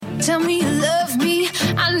Tell me you love me.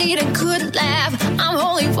 I need a good laugh. I'm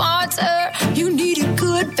holy water. You need a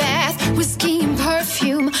good bath. Whiskey and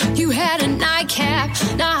perfume. You had a nightcap.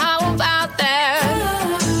 Now how about that?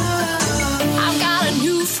 I've got a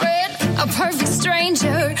new friend, a perfect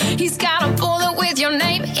stranger. He's got a bullet with your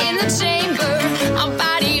name in the chamber. A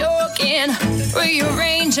body organ,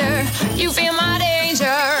 rearranger. You feel my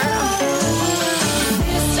danger.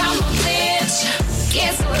 This time a bitch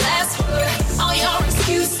gets the last word. All your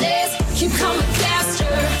excuses keep coming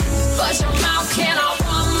faster, but your mouth cannot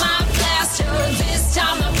run my blaster. This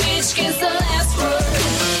time a bitch gets the last word.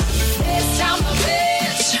 This time a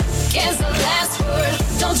bitch gets the last word.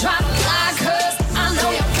 Don't try to lie, cause I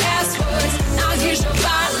know your passwords. Now here's your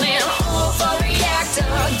violin overreactor.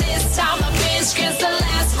 This time a bitch gets the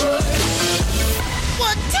last word.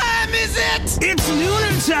 What time is it? It's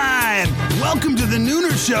Nooner time! Welcome to the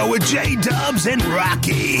Nooner Show with J-Dubs and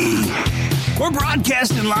Rocky. We're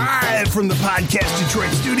broadcasting live from the Podcast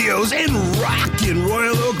Detroit studios in rockin'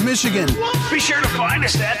 Royal Oak, Michigan. Be sure to find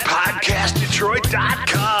us at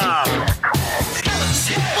podcastdetroit.com.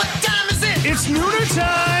 What time is it? It's Nooner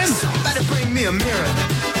time! Somebody bring me a mirror.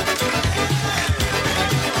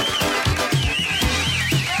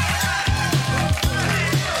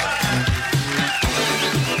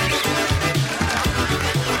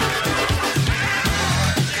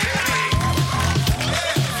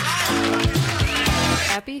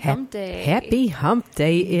 Happy Hump Day. Happy Hump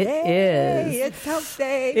Day it is. It's Hump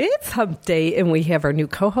Day. It's Hump Day, and we have our new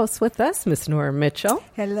co-host with us, Miss Nora Mitchell.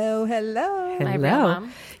 Hello, hello. Hi, Hello.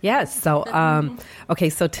 Mom. Yes, so, okay,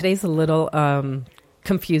 so today's a little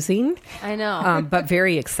confusing, I know. but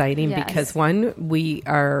very exciting Yes. because, one, we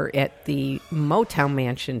are at the Motown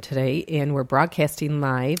Mansion today, and we're broadcasting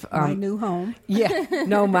live. My new home. Yeah,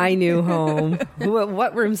 no, my new home.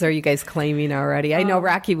 What rooms are you guys claiming already? I know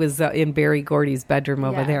Rocky was in Barry Gordy's bedroom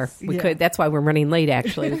over there. Yes. We Yeah. could. That's why we're running late.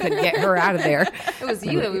 Actually, we couldn't get her out of there. It was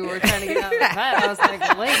you that we were trying to get out of the bed. I was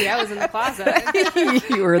like, lady, I was in the closet.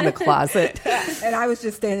 You were in the closet. And I was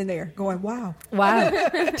just standing there going, wow. Wow,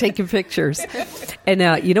 taking pictures.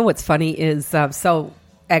 And you know what's funny is so.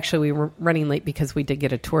 Actually, we were running late because we did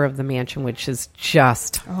get a tour of the mansion, which is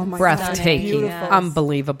just Oh my God, breathtaking, beautiful.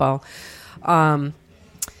 unbelievable. And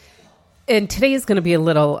today is going to be a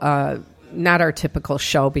little not our typical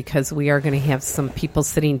show because we are going to have some people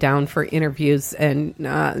sitting down for interviews, and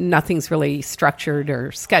nothing's really structured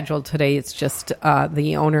or scheduled today. It's just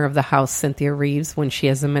the owner of the house, Cynthia Reeves. When she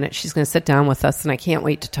has a minute, she's going to sit down with us, and I can't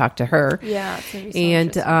wait to talk to her. Yeah, it's gonna be so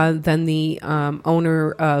And interesting. then the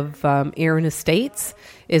owner of Aaron Estates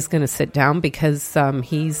is going to sit down because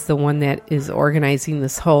he's the one that is organizing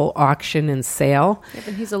this whole auction and sale. Yeah,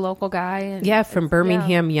 but he's a local guy. And Yeah, from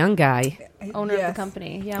Birmingham, young guy, owner of Yes. the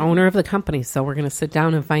company. Yeah. owner of the company. So we're going to sit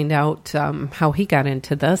down and find out how he got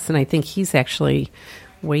into this. And I think he's actually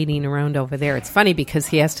waiting around over there. It's funny because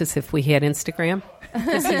he asked us if we had Instagram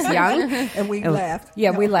because he's young. And we laughed.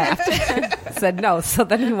 Yeah, No. we laughed. Said no. So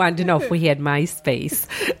then he wanted to know if we had MySpace.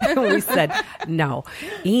 And we said no.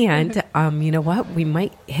 And you know what?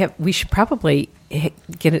 We should probably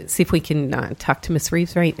get it. See if we can talk to Miss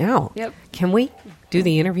Reeves right now. Yep. Can we do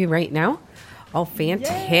the interview right now? Oh,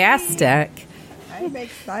 fantastic. I'm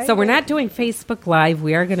excited. So we're not doing Facebook Live.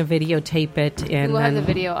 We are going to videotape it. And We'll have the then-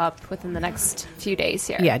 video up within the next few days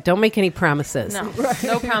here. Yeah, don't make any promises. No.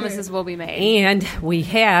 No promises will be made. And we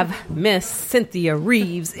have Miss Cynthia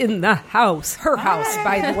Reeves in the house. Her house,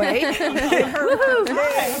 by the way.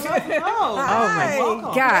 Oh,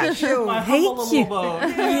 my gosh. Thank you. We're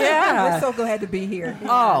Yeah. so glad to be here.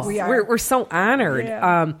 Oh, we are. we're so honored.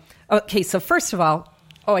 Yeah. Okay, so first of all,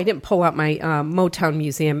 I didn't pull out my Motown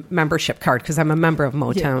Museum membership card because I'm a member of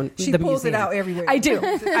Motown. She the pulls museum. it out everywhere. I do.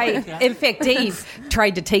 In fact, Dave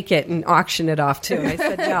tried to take it and auction it off too. I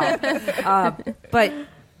said no. But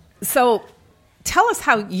so, tell us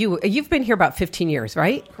how you've been here about 15 years,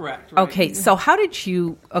 right? Correct. Right. Okay, so how did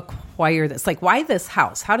you acquire this? Like, why this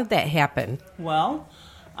house? How did that happen? Well,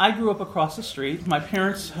 I grew up across the street. My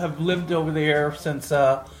parents have lived over there since,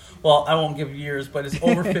 well, I won't give years, but it's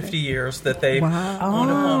over 50 years that they've owned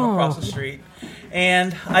a home across the street.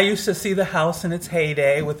 And I used to see the house in its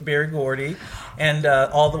heyday with Barry Gordy and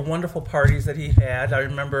all the wonderful parties that he had. I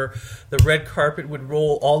remember the red carpet would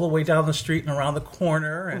roll all the way down the street and around the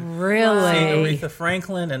corner. And Really? seeing Aretha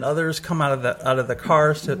Franklin and others come out of the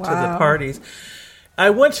cars to the parties. I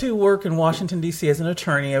went to work in Washington, D.C. as an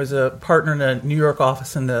attorney. I was a partner in a New York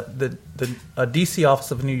office in the D.C. office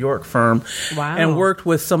of a New York firm. Wow. And worked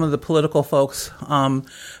with some of the political folks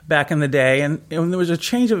back in the day. And there was a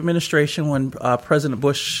change of administration when President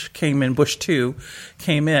Bush came in, Bush 2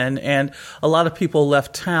 came in, and a lot of people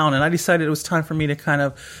left town. And I decided it was time for me to kind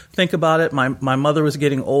of think about it. My mother was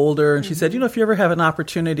getting older, and she said, if you ever have an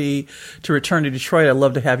opportunity to return to Detroit, I'd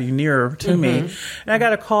love to have you nearer to me. And I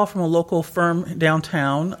got a call from a local firm downtown,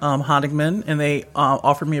 Honigman, and they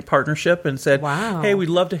offered me a partnership and said, wow. Hey, we'd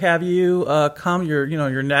love to have you come. You're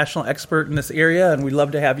a national expert in this area, and we'd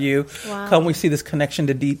love to have you come. We see this connection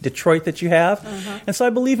to Detroit that you have. And so I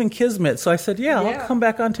believe in Kismet. So I said, I'll come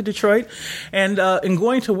back on to Detroit. And in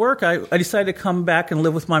going to work, I decided to come back and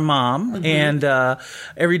live with my mom. And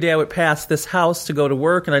every day I would pass this house to go to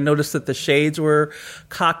work, and I noticed that the shades were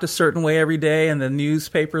cocked a certain way every day, and the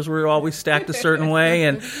newspapers were always stacked a certain way.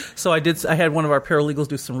 And so I had one of our paralegals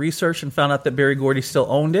do some research and found out that Berry Gordy still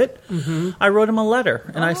owned it. I wrote him a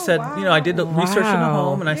letter, and I said, I did the research in the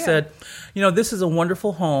home, and I said, this is a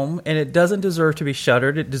wonderful home, and it doesn't deserve to be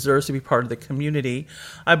shuttered. It deserves to be part of the community.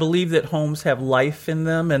 I believe that homes have life in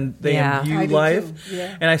them, and they imbue life.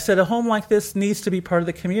 Yeah. And I said, a home like this needs to be part of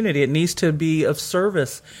the community. It needs to be of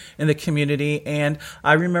service in the community. And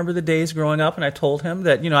I remember the days growing up, and I told him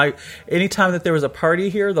that, anytime that there was a party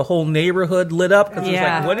here, the whole neighborhood lit up, because it was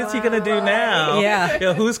like, what is he going to do now?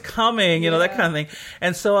 Yeah. Who's coming? That kind of thing.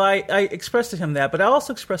 And so I expressed to him that, but I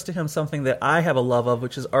also expressed to him something that I have a love of,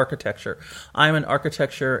 which is architecture. I'm an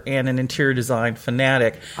architecture and an interior design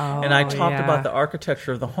fanatic. And I talked about the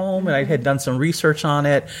architecture of the home, and I had done some research on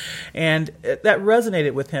it, and that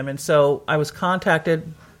resonated with him. And so I was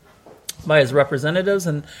contacted by his representatives,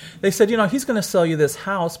 and they said, he's going to sell you this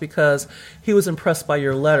house because he was impressed by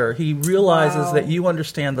your letter. He realizes that you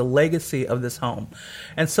understand the legacy of this home.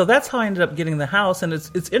 And so that's how I ended up getting the house. And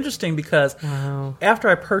it's interesting because after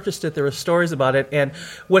I purchased it, there were stories about it. And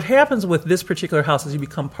what happens with this particular house is you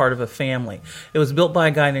become part of a family. It was built by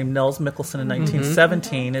a guy named Nels Mickelson in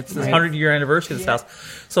 1917. It's the 100-year anniversary of this house.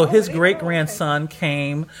 So his great-grandson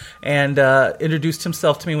came and introduced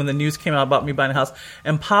himself to me when the news came out about me buying a house.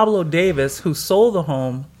 And Pablo Davis, who sold the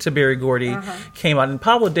home to Berry Gordy, came out. And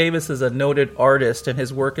Pablo Davis is a noted artist, and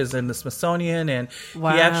his work is in the Smithsonian. And he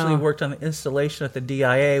actually worked on the installation at the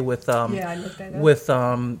DIA with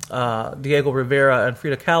Diego Rivera and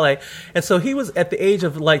Frida Kahlo. And so he was at the age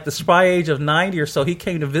of, the spry age of 90 or so. He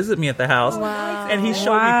came to visit me at the house. And he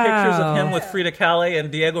showed me pictures of him with Frida Kahlo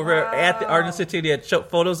and Diego Rivera at the Art Institute. He had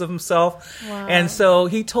photos of himself. And so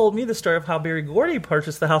he told me the story of how Berry Gordy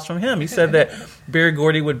purchased the house from him. He said that Berry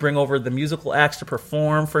Gordy would bring over the musical acts to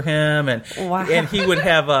perform for him, and he would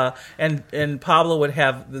have and Pablo would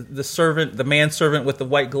have the servant, the manservant with the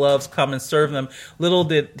white gloves, come and serve them. Little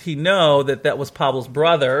did he know that was Pablo's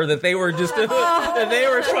brother, that they were just that they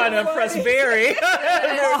were trying to impress Berry.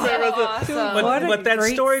 But that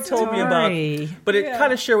story told me about, but it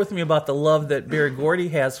kind of shared with me about the love that Berry Gordy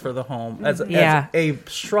has for the home as a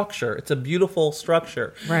structure. It's a beautiful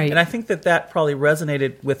structure, and I think that probably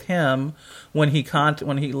resonated with him when he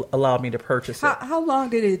allowed me to purchase it. How long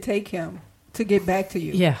did it take him to get back to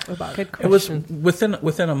you? About good it? question. It was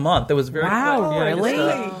within a month. It was very quick. Really?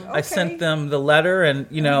 I sent them the letter, and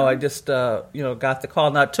I just got the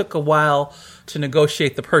call. Now it took a while to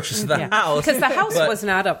negotiate the purchase of the house, because the house was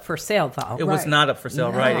not up for sale, though. It was not up for sale,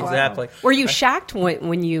 right? Exactly. Were you shocked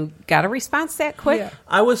when you got a response that quick?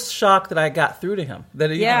 I was shocked that I got through to him. That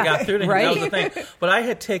he even got through to him. Right? That was the thing. But I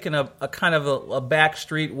had taken a kind of a back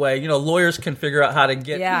street way. Lawyers can figure out how to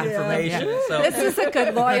get information. So. This is a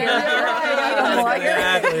good lawyer.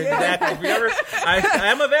 Exactly. If you ever, I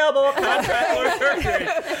am available. Contract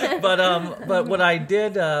lawyer. But what I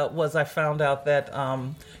did was I found out that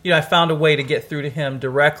I found a way to get through to him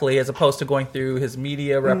directly, as opposed to going through his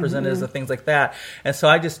media representatives and things like that. And so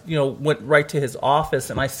I just went right to his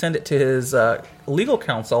office, and I sent it to his legal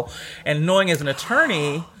counsel. And knowing as an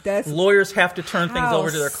attorney, lawyers have to turn things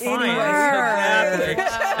over to their clients.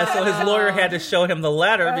 Exactly. And so his lawyer had to show him the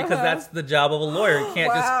letter, because that's the job of a lawyer. You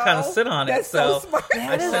can't just kind of sit on it. So smart.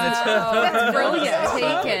 I sent it to him. That's brilliant.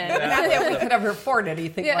 Taken. Not that we could ever afford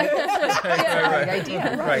anything like that. Right.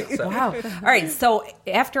 Idea. Right. So. Wow. All right. So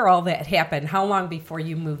after all that happened, how long before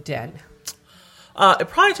you moved in? It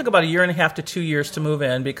probably took about 1.5 to 2 years to move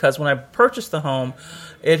in because when I purchased the home,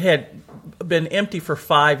 it had been empty for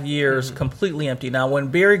 5 years, completely empty. Now, when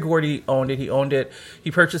Berry Gordy owned it,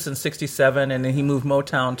 he purchased in 67, and then he moved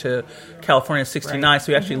Motown to California in 69, right.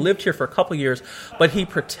 So he actually lived here for a couple years, but he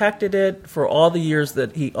protected it for all the years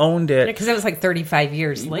that he owned it. Because it was like 35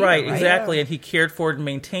 years later, right? Exactly, and he cared for it and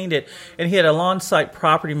maintained it, and he had an on-site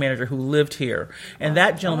property manager who lived here, and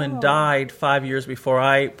that gentleman died 5 years before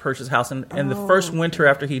I purchased the house, and the first winter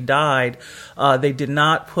after he died, they did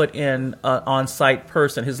not put in an on-site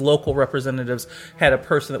person. His local representatives had a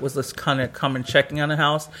person that was just kind of coming checking on the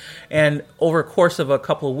house, and over a course of a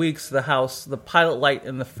couple of weeks, the pilot light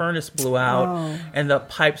in the furnace blew out, and the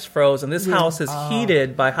pipes froze. And this house is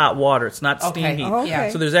heated by hot water; it's not steam heat. Okay.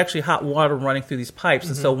 So there's actually hot water running through these pipes,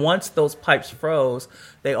 and so once those pipes froze,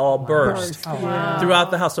 they all burst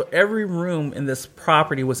throughout the house. So every room in this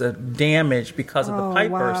property was damaged because of the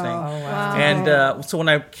pipe bursting. And so when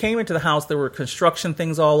I came into the house, there were construction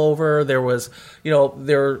things all over. There was, there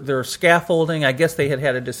were scaffolding. I guess they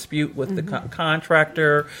had a dispute with the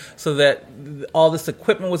contractor, so that all this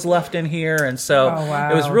equipment was left in here, and so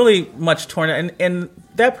it was really much torn. And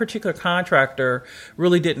that particular contractor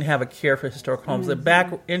really didn't have a care for historic homes. The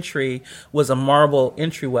back entry was a marble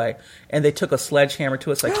entryway, and they took a sledgehammer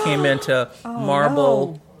to us. I came into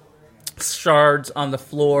marble shards on the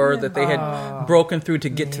floor that they had broken through to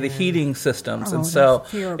get to the heating systems, and so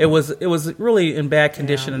it was really in bad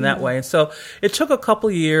condition in that way. And so it took a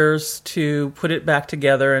couple years to put it back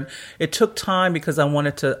together, and it took time because I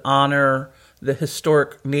wanted to honor the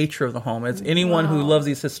historic nature of the home. As anyone who loves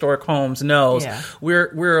these historic homes knows,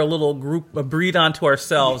 we're a little group, a breed unto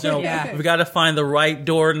ourselves. We've got to find the right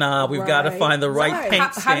doorknob. We've got to find the right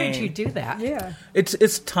paint stain. How did you do that? Yeah,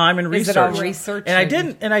 it's time and research. Is it all research?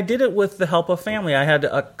 And I did it with the help of family. I had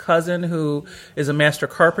a cousin who is a master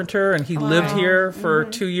carpenter, and he lived here for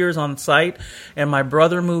 2 years on site. And my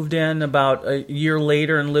brother moved in about a year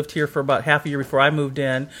later and lived here for about half a year before I moved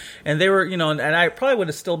in. And they were, and I probably would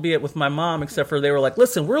have still be it with my mom, except for they were like,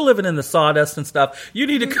 listen, we're living in the sawdust and stuff. You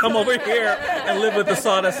need to come over here and live with the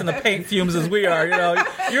sawdust and the paint fumes as we are.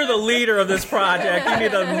 You're the leader of this project. You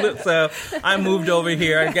need to. So I moved over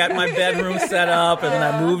here. I got my bedroom set up, and then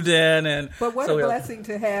I moved in. But what a blessing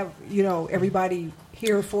to have, everybody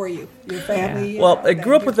here for you, your family. Well, I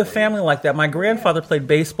grew up with a family like that. My grandfather played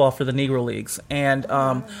baseball for the Negro Leagues, and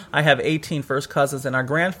I have 18 first cousins, and our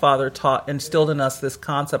grandfather instilled in us this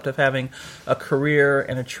concept of having a career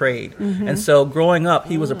and a trade. And so growing up,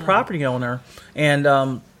 he was a property owner,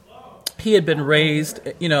 and he had been raised,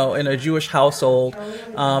 in a Jewish household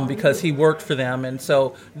because he worked for them, and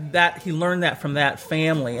so that he learned that from that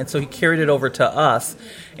family, and so he carried it over to us.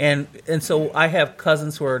 And so I have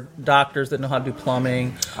cousins who are doctors that know how to do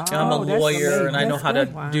plumbing. I'm a lawyer, and I know how to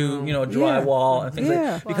do drywall and things like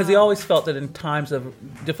that. Because he always felt that in times of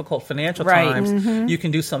difficult financial times, you can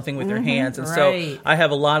do something with your hands. And so I have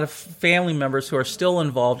a lot of family members who are still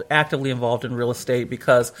actively involved in real estate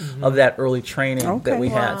because of that early training that we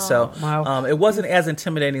had. So it wasn't as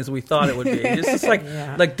intimidating as we thought it would be. It's just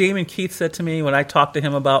like Damon Keith said to me when I talked to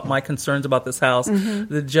him about my concerns about this house.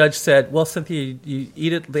 The judge said, well, Cynthia, you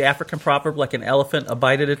eat it, the African proverb, like an elephant, a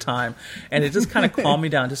bite at a time. And it just kind of calmed me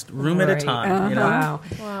down, just room at a time.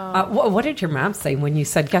 Wow. What did your mom say when you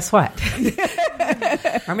said, guess what?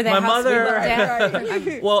 Remember that my house mother, we lived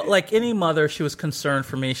at? Well, like any mother, she was concerned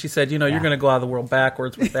for me. She said, you're going to go out of the world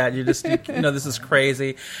backwards with that. This is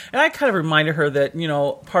crazy. And I kind of reminded her that,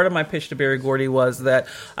 part of my pitch to Berry Gordy was that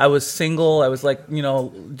I was single. I was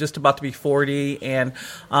just about to be 40. And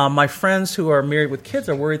my friends who are married with kids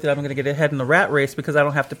are worried that I'm going to get ahead in the rat race because I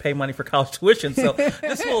don't have to pay money for college tuition. So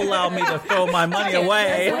this will allow me to throw my money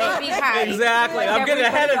away. Exactly. I'm getting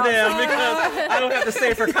ahead of them because I don't have to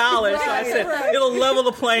save for college. So I said, it'll level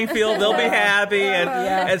the playing field. They'll be happy.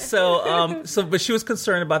 And so, but she was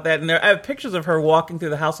concerned about that. And I have pictures of her walking through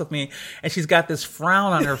the house with me, and she's got this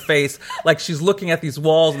frown on her face, like she's looking at these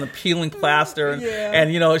walls and the peeling plaster.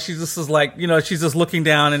 And she just is like, she's just looking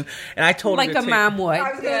down. And I told her like a mom would.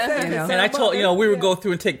 And I told, we would go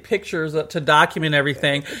through and take pictures to document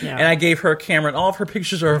everything. Yeah. And I gave her a camera, and all of her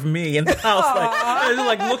pictures are of me in the house,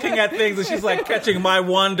 like looking at things, and she's like catching my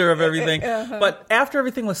wonder of everything. But after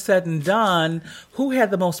everything was said and done, who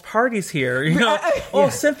had the most parties here?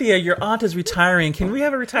 Cynthia, your aunt is retiring. Can we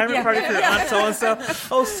have a retirement party for your aunt so and so?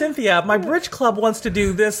 Oh, Cynthia, my bridge club wants to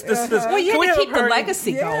do this. Well, you had to keep the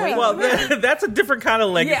legacy going. we? Well, that's a different kind of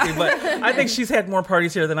legacy, Yeah. but I think she's had more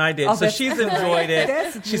parties here than I did. Oh, So that's she's great. enjoyed it.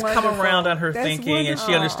 That's She's come wonderful. around on her That's thinking, and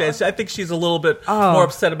she wonderful. understands. I think she's a little bit Oh. more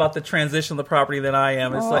upset about the transition of the property than I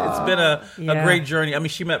am. It's like it's been a Yeah. great journey. I mean,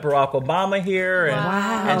 she met Barack Obama here,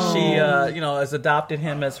 and she has adopted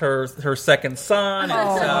him as her second son,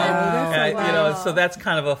 and so that's so that's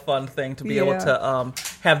kind of a fun thing to be able Yeah. to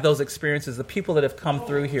have those experiences. The people that have come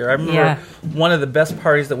through here. I remember Yeah. one of the best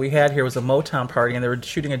parties that we had here was a Motown party, and they were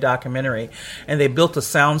shooting a documentary, and they built a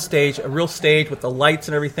sound stage, a real stage with the lights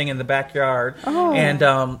and everything in the backyard, and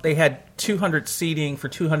they had 200 seating for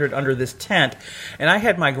 200 under this tent, and I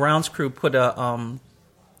had my grounds crew put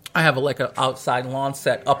I have an outside lawn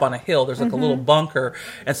set up on a hill. There's like a little bunker.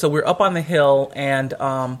 And so we're up on the hill, and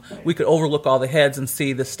we could overlook all the heads and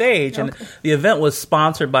see the stage. And the event was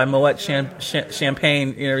sponsored by Moet Champagne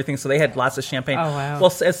and everything, so they had lots of champagne. Oh, wow.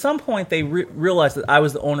 Well, at some point, they realized that I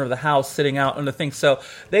was the owner of the house sitting out on the thing, so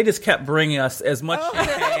they just kept bringing us as much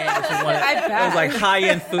champagne as we wanted. I bet. It was like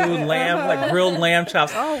high-end food, like grilled lamb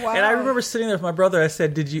chops. Oh, wow. And I remember sitting there with my brother. I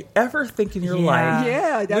said, did you ever think in your life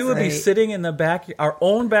Yeah, that's we would be great. sitting in the our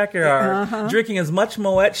own backyard, drinking as much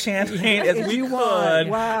Moet champagne as we could,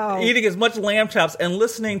 Wow. eating as much lamb chops, and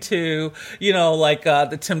listening to,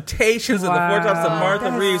 the Temptations and the Four Tops of Martha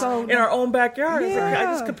That's Reeves so in our own backyard. It's like, I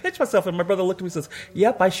just could pitch myself, and my brother looked at me and says,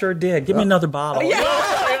 "Yep, I sure did. Give me another bottle."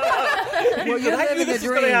 Well, you're I knew living this the was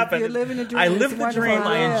going to dream. happen. You're living the dream. I It's lived the dream.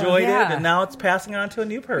 wonderful. I Yeah. enjoyed Yeah. it, and now it's passing on to a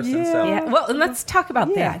new person. Yeah. So. Yeah, well, and let's talk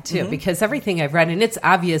about that too, because everything I've read, and it's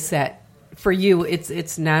obvious that for you,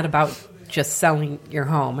 it's not about just selling your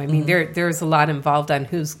home. I mean, there's a lot involved on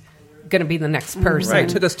who's going to be the next person. Right. It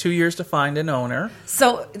took us 2 years to find an owner.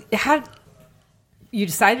 So, how you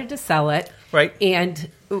decided to sell it, Right. And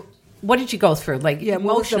what did you go through, like Yeah,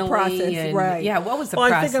 what was the emotionally? process? And, Right. Yeah, what was the Well,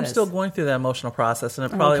 process? I think I'm still going through that emotional process, and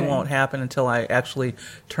it probably Okay. won't happen until I actually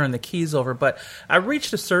turn the keys over. But I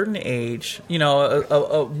reached a certain age,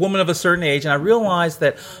 a woman of a certain age, and I realized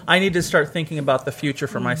that I need to start thinking about the future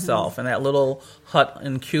for myself and that little hut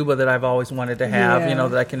in Cuba that I've always wanted to have, Yeah.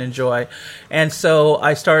 that I can enjoy. And so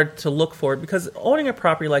I started to look for it, because owning a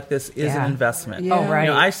property like this is Yeah. an investment. Yeah. Oh, right.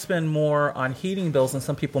 I spend more on heating bills than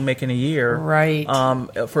some people make in a year, Right.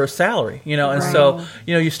 for a salary, and so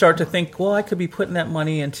you start to think, well, I could be putting that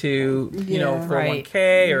money into Yeah.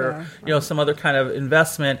 401k or some other kind of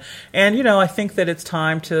investment, and I think that it's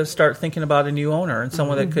time to start thinking about a new owner and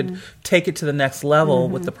someone that could take it to the next level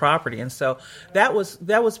with the property. And so that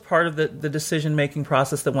was part of the decision making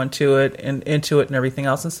process that went to it and into it and everything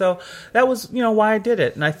else. And so that was why I did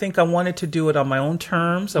it. And I think I wanted to do it on my own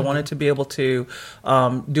terms. I wanted to be able to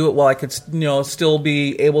do it while I could still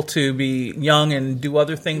be able to be young and do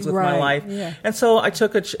other things with my Right, life. yeah. And so I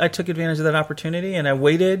took advantage of that opportunity, and I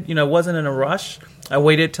waited. Wasn't in a rush. I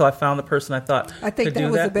waited till I found the person I thought I think could that do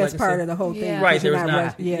was that. the best like I part said. of the whole thing. Yeah. because Right, there you're was not not.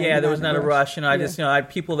 rush- There was in not a rush. I just, I had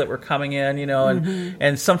people that were coming in,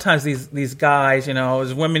 and sometimes these guys,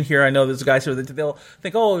 there's women here. I know there's guys here that they'll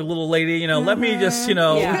think, oh, little lady, let me just,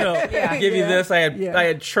 give you this. I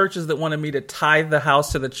had churches that wanted me to tithe the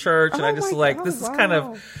house to the church, and I just this is kind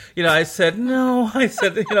of, I said no. I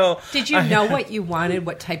said, Did you know what you wanted?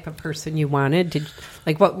 What type of person you wanted?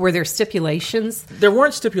 What were there stipulations? There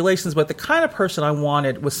weren't stipulations, but the kind of person I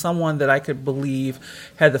wanted was someone that I could believe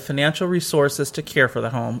had the financial resources to care for the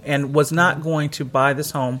home and was not going to buy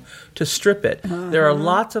this home to strip it. There are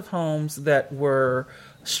lots of homes that were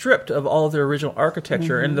stripped of all of their original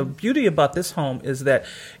architecture. And the beauty about this home is that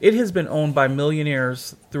it has been owned by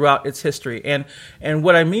millionaires throughout its history. And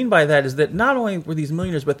what I mean by that is that not only were these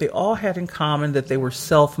millionaires, but they all had in common that they were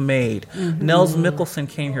self-made. Nels Mikkelsen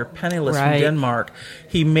came here penniless from Denmark.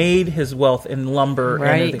 He made his wealth in lumber and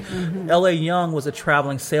everything. L.A. Young was a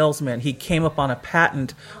traveling salesman. He came up on a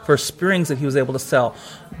patent for springs that he was able to sell.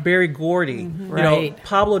 Barry Gordy,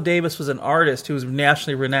 Pablo Davis was an artist who was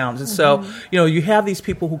nationally renowned. And so, you have these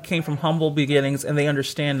people who came from humble beginnings, and they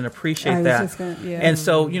understand and appreciate that. And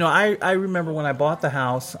so, I remember when I bought the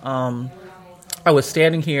house, I was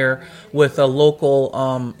standing here with a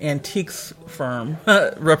local antiques firm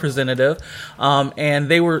representative, and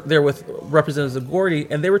they were there with representatives of Gordy,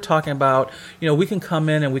 and they were talking about, we can come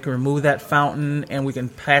in and we can remove that fountain and we can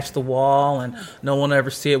patch the wall and no one will ever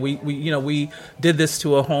see it. We did this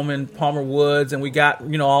to a home in Palmer Woods, and we got,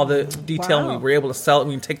 all the detail, and we were able to sell it.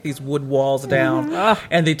 We can take these wood walls down.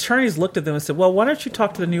 And the attorneys looked at them and said, well, why don't you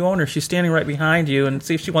talk to the new owner? She's standing right behind you, and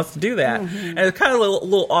see if she wants to do that. And it's kind of a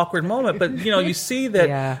little awkward moment, but, you see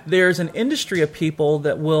that there's an industry of people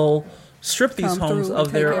that will strip these Come homes through of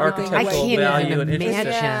and their take everything I architectural can't value even and interest.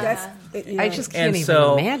 imagine. Yeah. I just can't And even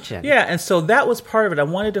so, imagine. yeah, and so that was part of it. I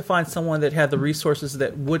wanted to find someone that had the resources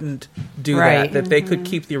that wouldn't do Right. that they could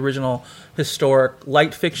keep the original historic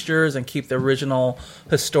light fixtures and keep the original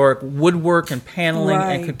historic woodwork and paneling and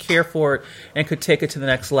Right. could care for it and could take it to the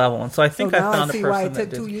next level. And so I think So I now found I see a person why it that took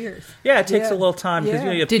did. 2 years. Yeah, it takes Yeah. a little time because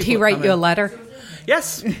Yeah. you have Did he people write come you a in. letter?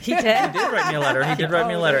 Yes, He did. He did write me a letter. He did write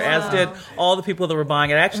me a letter, as did all the people that were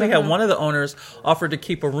buying it. I actually had one of the owners offered to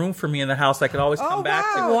keep a room for me in the house I could always come back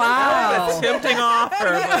to. wow. Wow. That's a tempting offer.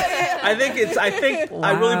 But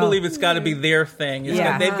I really believe it's got to be their thing.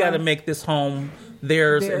 Yeah. They've got to make this home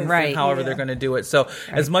theirs, and Right. however Yeah. they're going to do it. So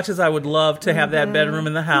as much as I would love to have that bedroom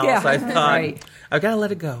in the house, Yeah. I thought Right. I've got to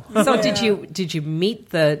let it go. So did you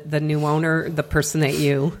meet the new owner, the person that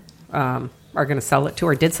you are going to sell it to,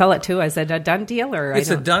 or did sell it to? Is it a done deal, or It's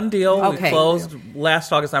a done deal. Okay. We closed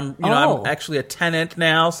last August. I'm actually a tenant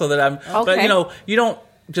now, so that I'm. But Okay. you don't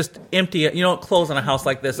just empty it. You don't close on a house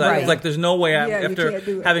like this. Right. It's like there's no way Yeah, you after can't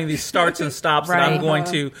do it. having these starts and stops that Right. I'm going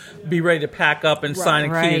to be ready to pack up and sign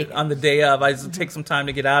and key Right. it on the day of. I just take some time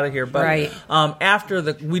to get out of here. But Right. After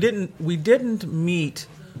we didn't meet.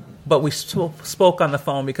 But we spoke on the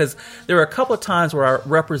phone because there were a couple of times where our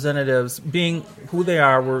representatives, being who they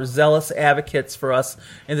are, were zealous advocates for us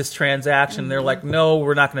in this transaction. They're like, no,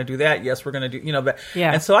 we're not going to do that. Yes, we're going to do, but,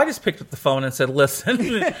 Yeah. And so I just picked up the phone and said,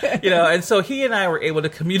 listen, and so he and I were able to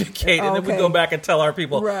communicate, and then we Okay. go back and tell our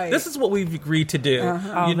people, Right. this is what we've agreed to do.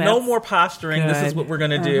 Oh, No that's more posturing. This is good. what we're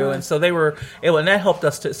going to do. And so they were able, and that helped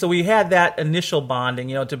us to, so we had that initial bonding,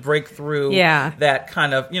 to break through Yeah. that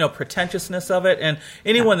kind of, pretentiousness of it. And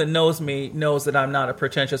anyone that knows me knows that I'm not a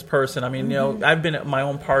pretentious person. I mean, I've been at my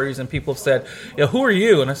own parties and people have said, who are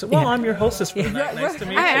you? And I said, well, I'm your hostess for the night. Nice to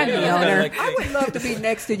meet you. I'm the It's kinda owner. like- I would love to be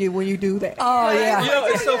next to you when you do that. Oh yeah.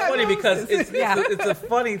 it's so funny because it's a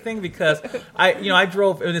funny thing because I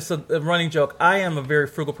drove, and it's a running joke. I am a very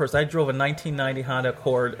frugal person. I drove a 1990 Honda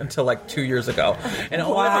Accord until like 2 years ago, and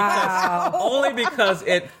only because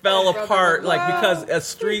it fell apart, like because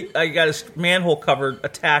I got a manhole cover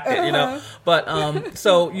attacked it, But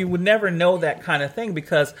so you would never know that kind of thing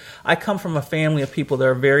because I come from a family of people that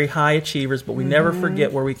are very high achievers, but we never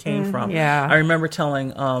forget where we came from. Yeah. I remember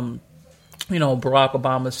telling Barack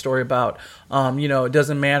Obama's story about, it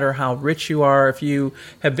doesn't matter how rich you are. If you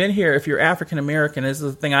have been here, if you're African American, this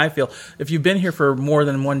is the thing I feel. If you've been here for more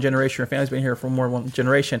than one generation, your family's been here for more than one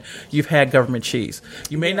generation, you've had government cheese.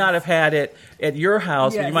 You may not have had it at your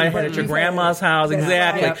house, but you might have had it at your grandma's house. That's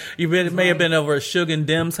Exactly. right. You may have been over at Sugar and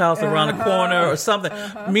Dim's house around the corner or something.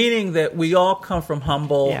 Meaning that we all come from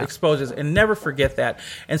humble exposures, and never forget that.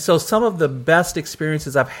 And so some of the best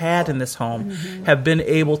experiences I've had in this home has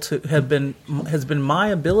been my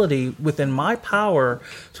ability within my power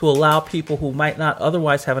to allow people who might not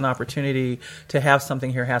otherwise have an opportunity to have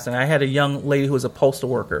something here happen. I had a young lady who was a postal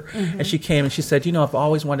worker, and she came and she said, I've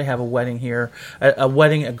always wanted to have a wedding here, a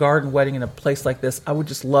garden wedding in a place like this. I would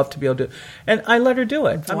just love to be able to, and I let her do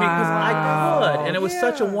it. I mean, because I could, and it was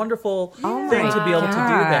such a wonderful thing to be able to do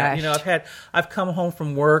that. I've come home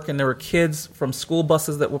from work, and there were kids from school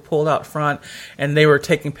buses that were pulled out front, and they were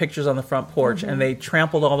taking pictures on the front porch, and they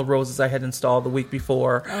trampled all the roses I had installed the week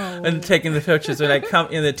before, and taking the pictures. And I come,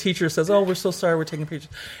 and the teacher says, "Oh, we're so sorry, we're taking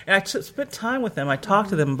pictures." And I spent time with them. I talked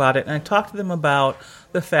to them about it, and I talked to them about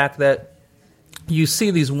the fact that you see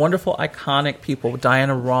these wonderful, iconic people,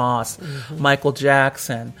 Diana Ross, Michael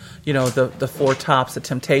Jackson, the Four Tops, the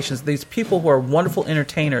Temptations, these people who are wonderful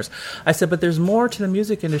entertainers. I said, but there's more to the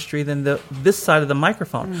music industry than this side of the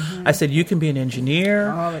microphone. I said, you can be an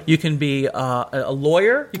engineer, you can be a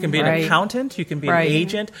lawyer, you can be an accountant, you can be an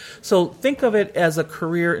agent. So think of it as a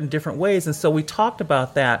career in different ways. And so we talked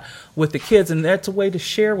about that with the kids, and that's a way to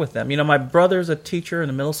share with them. My brother's a teacher in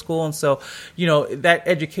the middle school, and so, that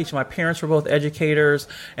education, my parents were both educators,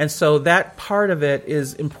 and so that part of it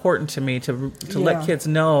is important to me to let kids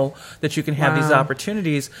know that you can have these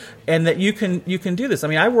opportunities and that you can do this. I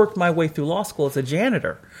mean, I worked my way through law school as a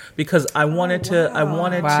janitor because I wanted to.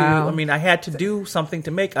 I mean, I had to do something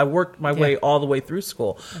to make. I worked my way all the way through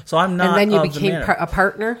school, so I'm not. And then you of the became manner. a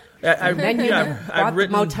partner. I've Bought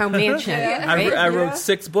written the Motown Mansion. Right? I wrote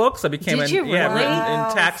 6 books. I became Did you really? written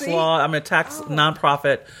in tax law. I'm a tax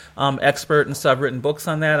nonprofit expert, and so I've written books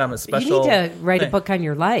on that. I'm a special. You need to write a thing. book on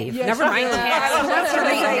your life. Never mind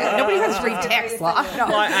tax. Nobody wants to read tax law. No.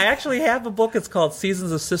 Well, I actually have a book. It's called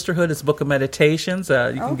Seasons of Sisterhood. It's a book of meditations. You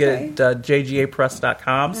can get it at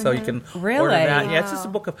jgapress.com, so you can order that. Yeah, it's just a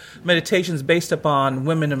book of meditations based upon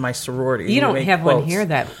women in my sorority. You don't have quotes. one here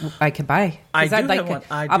that I could buy. I Because do like have one.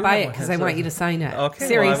 I'll buy it because I want you to sign it. Okay,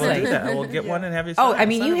 Seriously. well, I will do that. I will get one and have you. Oh, sign I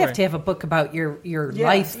mean, you it. have to have a book about your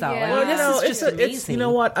lifestyle. Yeah. I mean, Well, this is just amazing. it's you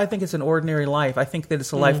know what? I think it's an ordinary life. I think that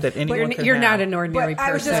it's a life that anyone can You're have. not an ordinary But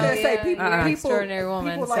I was person. just going to say, Yeah. people, Extraordinary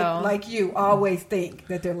woman, people so. like you always think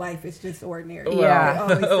that their life is just ordinary. Well, Yeah. They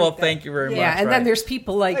always think well, that. thank you very much. Yeah, and then right. there's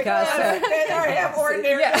people like us. They already have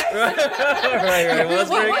ordinary. right. Well, it's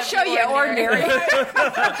very- We'll show you ordinary.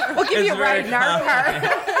 We'll give you a It's ride very in our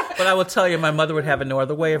car. But I will tell you, my mother would have no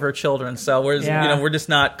other way of her children. So we're just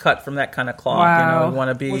not cut from that kind of cloth. Wow. We want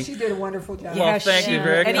to be. Well, she did a wonderful job. Well, thank you.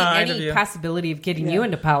 Very kind any of you. possibility of getting you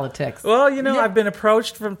into politics? Well, I've been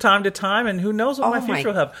approached from time to time, and who knows what Oh my my future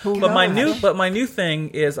will have. Who But knows? my new thing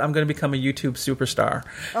is I'm going to become a YouTube superstar.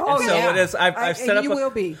 Oh, and so yeah. it is. I've set up. You will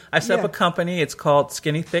be. I set up Yeah. a company. It's called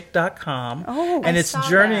SkinnyThick.com, Oh, and I it's saw that. I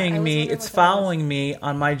journeying was me. wondering It's what that following me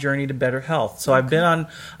on my journey to better health. So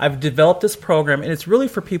I've developed this program, and it's really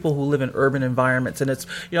for people who live in urban environments. And it's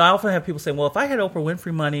I often have people say, well, if I had Oprah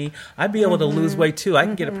Winfrey money, I'd be able to lose weight too. I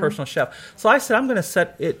can get a personal chef. So I said I'm going to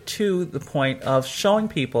set it to the point of showing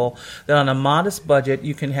people that on a modest budget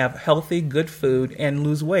you can have healthy, good food and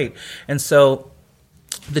lose weight. And so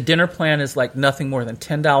the dinner plan is like nothing more than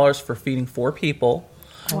 $10 for feeding 4 people.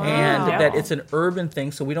 And that it's an urban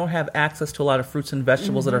thing, so we don't have access to a lot of fruits and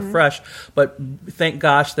vegetables that are fresh. But thank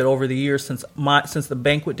gosh that over the years, since the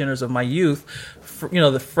banquet dinners of my youth,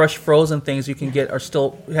 the fresh frozen things you can get are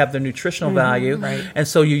still have their nutritional value, right. And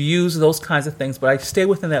so you use those kinds of things. But I stay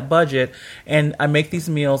within that budget, and I make these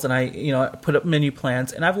meals, and I put up menu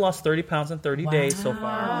plans, and I've lost 30 pounds in 30 days so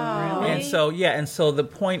far. Really? And so the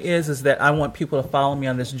point is that I want people to follow me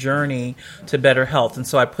on this journey to better health, and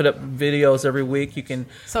so I put up videos every week. You can.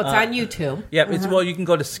 So it's on YouTube. Yep, you can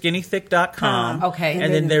go to skinnythick.com. Okay.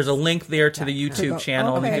 And then there's a link there to the YouTube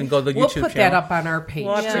channel, and you can go to the We'll YouTube put channel. that up on our page.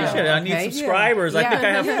 Well, I appreciate it. I need Okay? subscribers. I Yeah. think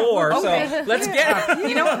I have 4, Okay. so let's get it.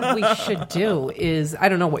 You know what we should do is, I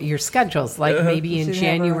don't know what your schedule's like, maybe in should have her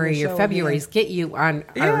on January the or show February, again. is get you on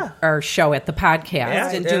Yeah. our show at the podcast Yeah,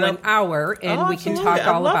 and and do I'm- an hour, and we can absolutely. talk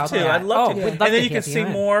all I'd love about to. that. I'd love to. We'd love And to then you can have see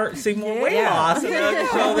on. more weight Yeah. loss, and then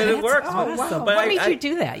show that it works. Oh, wow. But What made you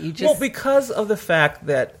do that? You just Well, because of the fact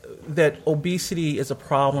that obesity is a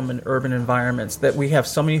problem in urban environments, that we have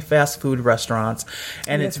so many fast food restaurants,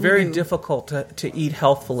 and Yes, it's very we do. difficult to eat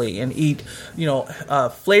healthfully and eat,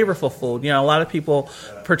 flavorful food. A lot of people,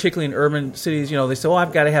 particularly in urban cities, they say, oh,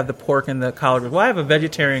 I've got to have the pork and the collard green. Well, I have a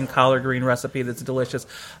vegetarian collard green recipe that's delicious.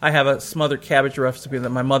 I have a smothered cabbage recipe that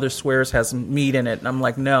my mother swears has meat in it. And I'm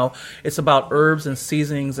like, no, it's about herbs and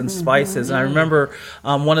seasonings and spices. And I remember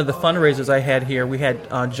one of the fundraisers I had here, we had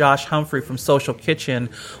Josh Humphrey from Social Kitchen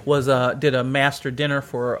did a master dinner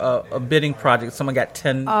for a bidding project. Someone got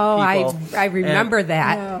 10 people. I remember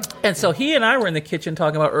that. Yeah. And so he and I were in the kitchen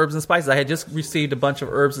talking about herbs and spices. I had just received a bunch of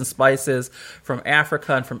herbs and spices from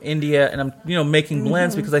Africa and from India, and I'm making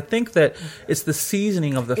blends because I think that it's the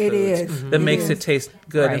seasoning of the It foods is. that It makes is. it taste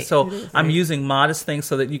good. Right. And so I'm using modest things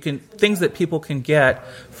so that things that people can get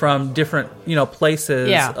from different places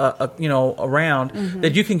around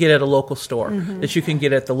that you can get at a local store, that you can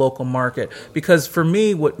get at the local market. Because for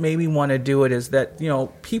me, what made me want to do it is that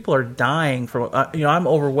people are dying from I'm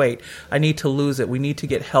overweight. I need to lose it. We need to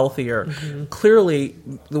get healthier. Clearly,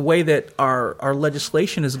 the way that our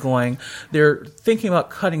legislation is going, they're thinking about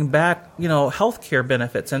cutting back health care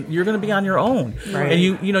benefits, and you're going to be on your own. Right. And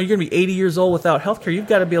you're going to be 80 years old without health care. You've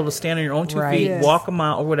got to be able to stand on your own 2 Right. feet, Yes. walk a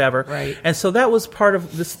mile or whatever. Right. And so that was part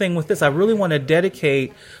of this thing with this. I really want to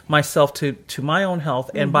dedicate myself to my own health,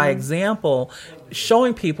 and by example,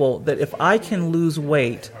 showing people that if I can lose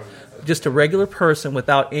weight, just a regular person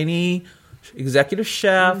without any executive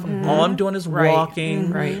chef, all I'm doing is Right.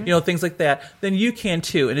 walking, Right. things like that, then you can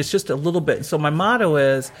too. And it's just a little bit. So my motto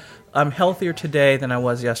is, I'm healthier today than I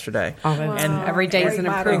was yesterday. And every day is an Great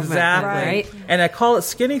motto. improvement. Exactly. Right? And I call it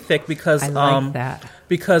skinny thick because I like that.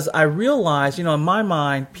 Because I realize, in my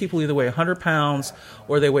mind, people either weigh 100 pounds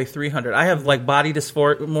or they weigh 300. I have like body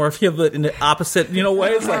dysmorphia, but in the opposite,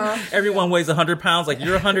 ways. Like everyone weighs 100 pounds. Like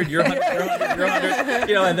you're 100, you're 100, you're 100, you're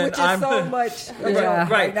 100. And then Which is I'm so much. Yeah.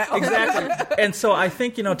 right, now. exactly. And so I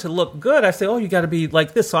think, to look good, I say, oh, you got to be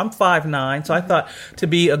like this. So I'm 5'9". So I thought to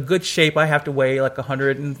be a good shape, I have to weigh like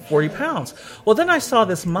 140 pounds. Well, then I saw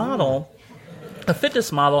this model a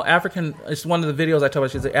fitness model, African, it's one of the videos I talk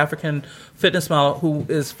about. She's an African fitness model who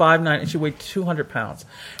is 5'9", and she weighed 200 pounds.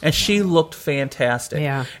 And she looked fantastic.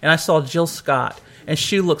 Yeah. And I saw Jill Scott, and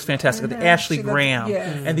she looks fantastic. Ashley Graham.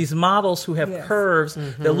 And these models who have curves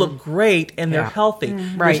that look great, and they're healthy.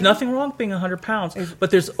 Right. There's nothing wrong with being 100 pounds,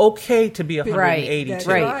 but there's okay to be 180 too.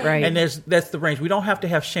 Right. And that's the range. We don't have to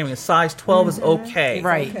have shaming. A size 12 is okay.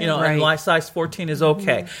 Right. You know, and size 14 is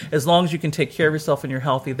okay. As long as you can take care of yourself and you're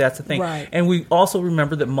healthy, that's the thing. Right. And we also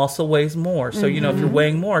remember that muscle weighs more. So, you know, if you're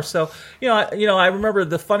weighing more. So, I remember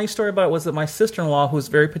the funny story about it was that my sister-in-law, who's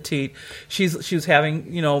very petite, she was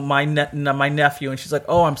having, my nephew, and she's like,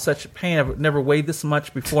 oh, I'm such a pain. I've never weighed this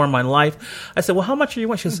much before in my life. I said, well, how much are you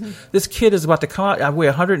weighing? She goes, this kid is about to come out. I weigh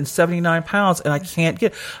 179 pounds, and I can't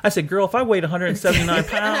get. I said, girl, if I weighed 179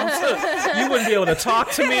 pounds, you wouldn't be able to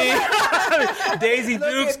talk to me. Daisy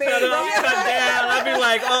Dukes cut up, cut down. I'd be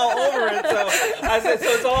like all over it. So I said, so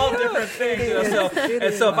it's all different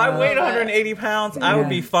things. So if I weighed 180 pounds, I would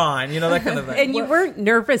be fine. That kind of thing. And you weren't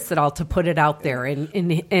nervous at all to put it out there and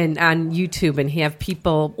on YouTube and have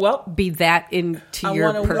people be that into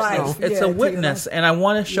your personal. It's a witness, and I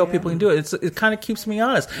want to show people can do it. It kind of keeps me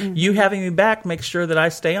honest. You having me back makes sure that I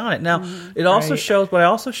stay on it. Now, it also shows, but I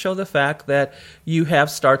also show the fact that you have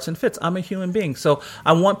starts and fits. I'm a human being, so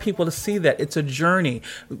I want people to see that it's a journey.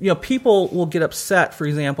 People will get upset, for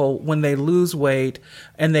example, when they lose weight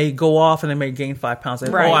and they go off and they may gain 5 pounds.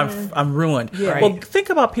 And, I'm ruined. Yeah. Well, think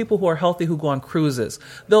about people who are healthy who go on cruises.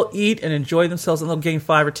 They'll eat and enjoy themselves, and they'll gain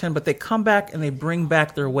 5 or 10, but they come back and they bring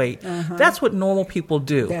back their weight. That's what normal people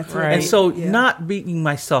do. That's right. And so not beating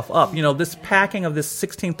myself up. This packing of this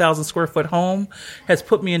 16,000 square foot home has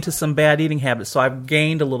put me into some bad eating habits. So I've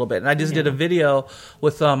gained a little bit. And I just did a video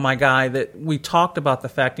with my guy that we talked about the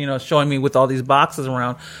fact, showing me with all these boxes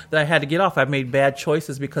around that I had to get off. I made bad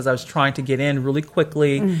choices because I was trying to get in really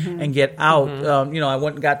quickly and get out. I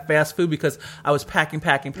went and got fast food because I was packing.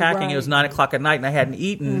 It was 9 o'clock at night and I hadn't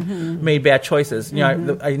eaten, made bad choices.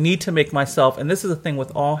 I need to make myself, and this is the thing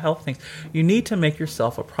with all health things, you need to make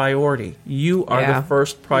yourself a priority. You are the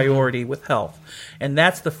first priority with health. And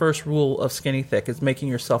that's the first rule of Skinny Thick, is making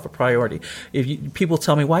yourself a priority. People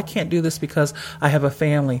tell me, well, I can't do this because I have a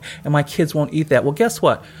family and my kids won't eat that. Well, guess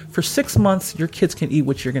what? For 6 months, your kids can eat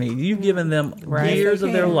what you're going to eat. You've given them years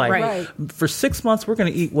of their life. Right. For 6 months, we're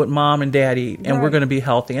going to eat what mom and dad eat, and we're going to be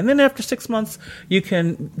healthy. And then after 6 months, you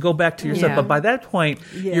can go back to yourself. But by that point,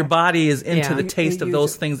 your body is into the taste of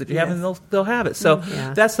those things that you have, and they'll have it. So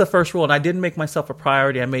that's the first rule. And I didn't make myself a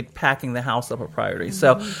priority. I made packing the house up a priority.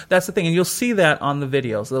 So that's the thing. And you'll see that on the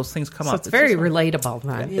videos. Those things come up. It's very relatable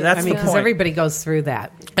then. That's the because point. Everybody goes through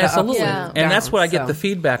that. Absolutely. And that's what I get the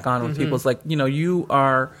feedback on with people. It's like, you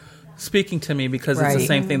are speaking to me because it's the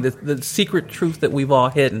same thing, the secret truth that we've all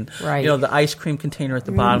hidden. Right. The ice cream container at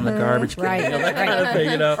the bottom of the garbage can. That kind of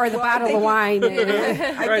thing, Or the bottle of wine.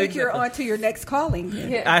 I think you're on to your next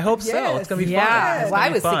calling. I hope so. It's going to be fun. Yeah. It's Well, gonna I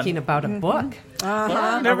be was fun. thinking about a book.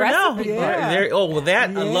 Well, you never know. I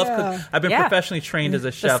love cooking. I've been professionally trained as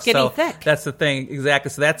a chef. Skinny so Thick. That's the thing. Exactly.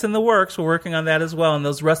 So that's in the works. We're working on that as well. And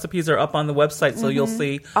those recipes are up on the website. So you'll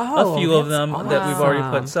see a few of them that we've already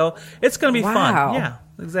put. So it's going to be fun. Yeah,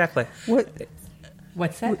 exactly. What's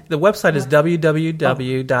that? The website is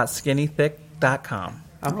www.skinnythick.com.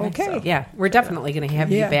 Okay. So. Yeah, we're definitely going to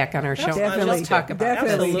have you back on our show. Definitely. Just talk about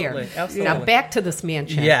Definitely. this here. Now back to this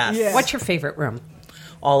mansion. Yes. What's your favorite room?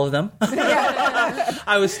 All of them.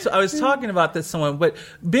 I was talking about this to someone, but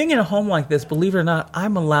being in a home like this, believe it or not,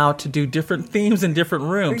 I'm allowed to do different themes in different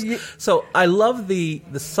rooms. So I love the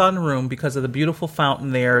sunroom because of the beautiful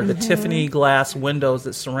fountain there, the Tiffany glass windows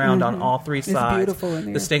that surround on all three sides. It's beautiful in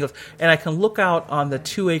there. The stained glass. And I can look out on the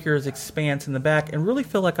 2 acres expanse in the back and really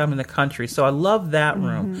feel like I'm in the country. So I love that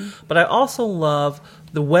room. But I also love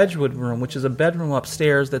the Wedgwood room, which is a bedroom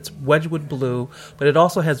upstairs that's Wedgwood blue, but it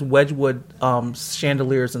also has Wedgwood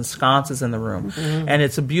chandeliers and sconces in the room. And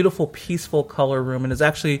it's a beautiful, peaceful color room. And it's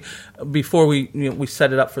actually, before we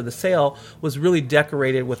set it up for the sale, was really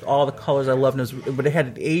decorated with all the colors I love. But it had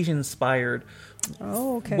an Asian-inspired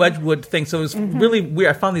Wedgwood thing. So it was really weird.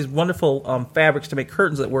 I found these wonderful fabrics to make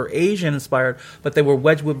curtains that were Asian-inspired, but they were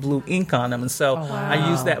Wedgwood blue ink on them. And so I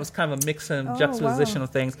used that. It was kind of a mix and juxtaposition of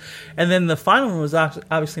things. And then the final room was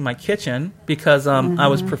obviously my kitchen because I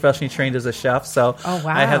was professionally trained as a chef. So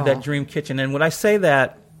I have that dream kitchen. And when I say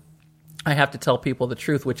that, I have to tell people the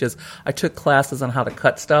truth, which is I took classes on how to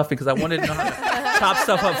cut stuff because I wanted to know how to chop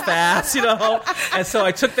stuff up fast, And so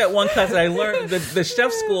I took that one class and I learned the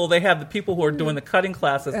chef school, they have the people who are doing the cutting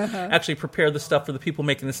classes actually prepare the stuff for the people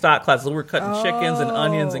making the stock classes. We're cutting chickens and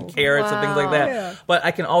onions and carrots and things like that. But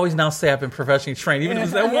I can always now say I've been professionally trained, even if it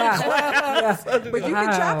was that one class. But you can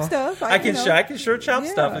chop stuff. I can sure chop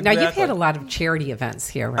stuff. Now you've had a lot of charity events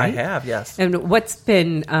here, right? I have, yes. And what's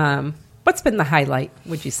been the highlight?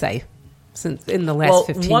 Would you say? Since in the last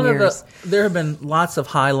 15 years? There have been lots of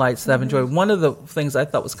highlights that I've enjoyed. One of the things I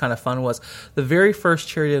thought was kind of fun was the very first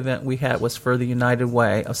charity event we had was for the United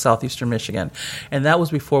Way of Southeastern Michigan. And that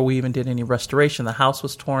was before we even did any restoration. The house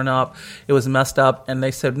was torn up. It was messed up. And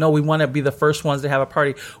they said, no, we want to be the first ones to have a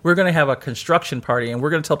party. We're going to have a construction party. And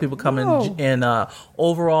we're going to tell people come in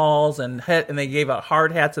overalls and they gave out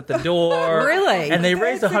hard hats at the door. Really? And they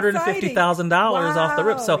raised $150,000 off the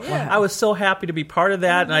rip. So I was so happy to be part of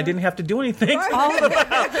that. And I didn't have to do anything.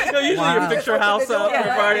 Usually you fix your house up for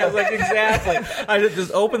a party. I was like, exactly. I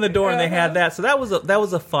just opened the door and they had that. So that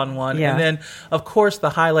was a fun one. Yeah. And then, of course,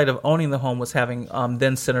 the highlight of owning the home was having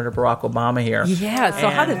then Senator Barack Obama here. Yeah. So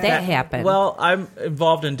how did that happen? Well, I'm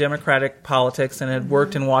involved in Democratic politics and had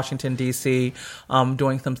worked in Washington, D.C.,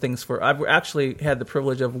 doing some things I've actually had the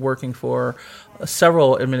privilege of working for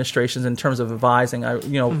several administrations in terms of advising,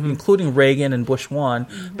 including Reagan and Bush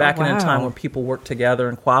 1, back in a time when people worked together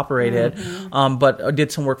and cooperated. But I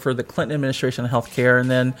did some work for the Clinton administration on healthcare. And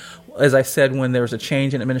then, as I said, when there was a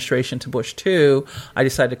change in administration to Bush 2, I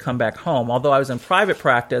decided to come back home. Although I was in private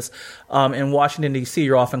practice in Washington, D.C.,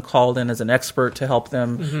 you're often called in as an expert to help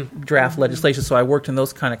them draft legislation. So I worked in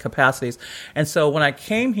those kind of capacities. And so when I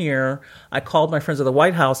came here, I called my friends at the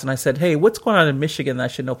White House and I said, hey, what's going on in Michigan that I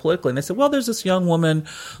should know politically? And they said, well, there's this young woman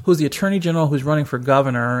who's the attorney general who's running for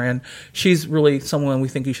governor, and she's really someone we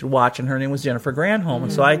think you should watch. And her name was Jennifer Granholm.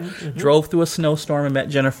 And so I drove through a snowstorm and met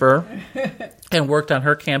Jennifer and worked on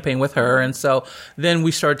her campaign with her. And so then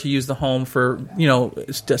we started to use the home for,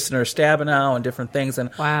 Senator Stabenow and different things. And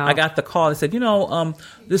I got the call. They said,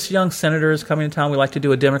 this young senator is coming to town. We'd like to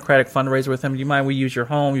do a Democratic fundraiser with him. Do you mind we use your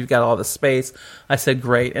home? You've got all the space. I said,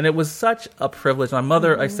 great. And it was such a privilege. My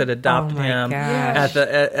mother, I said, adopted him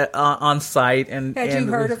on site. And had you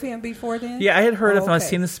heard of him before then? Yeah, I had heard of him. I'd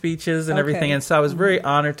seen the speeches and everything. And so I was very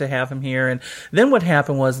honored to have him here. And then what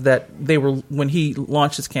happened was that when he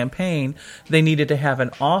launched his campaign, they needed to have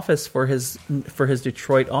an office for his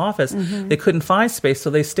Detroit office. They couldn't find space, so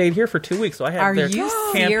they stayed here for 2 weeks. So I had their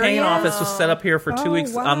campaign office was set up here for 2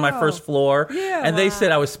 weeks on my first floor. And they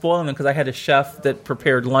said I was spoiling them because I had a chef that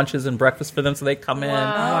prepared lunches and breakfast for them. So they'd come in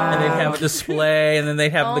and they'd have a display, and then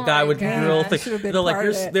they'd have the guy would grill things.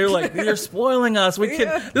 They're like, you're spoiling us.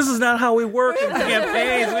 This is not how we work in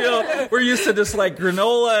campaigns. We're used to just like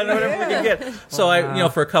granola and whatever we can get. So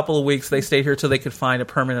for a couple of weeks they stayed here till they could find a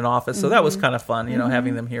permanent office. So that was kind of fun,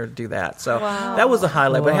 having them here to do that. So that was a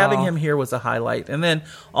highlight. But having him here was a highlight. And then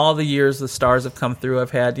all the years the stars have come through.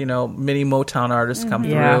 I've had many Motown artists come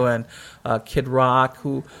through, and Kid Rock,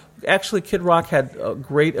 who actually Kid Rock had a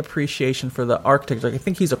great appreciation for the architecture. I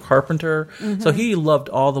think he's a carpenter, so he loved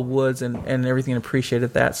all the woods and everything and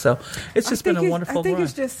appreciated that. So it's just been a wonderful run. I think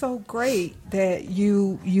it's just so great that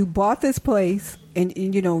you bought this place and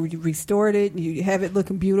you restored it, and you have it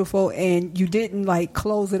looking beautiful, and you didn't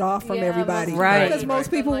close it off from everybody, right? Because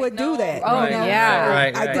most people would do that. Oh,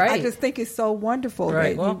 right. I just think it's so wonderful.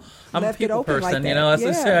 Right. That Well, I'm a people person. Like As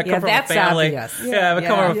I say, I come from a family. Obvious. I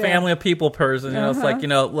come from a family of people person. It's like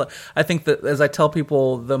I think that as I tell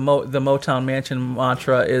people, the Motown Mansion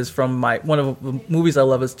mantra is from one of the movies I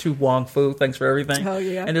love is To Wong Fu. Thanks for everything. Oh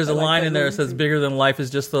yeah. And there's a line in there that says, "Bigger than life is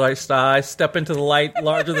just the right size. Step into the light.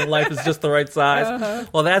 Larger than life is just the right size."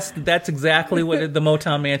 Well, that's exactly what the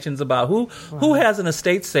Motown Mansion's about. Who has an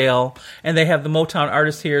estate sale and they have the Motown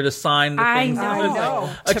artists here to sign the things? I know.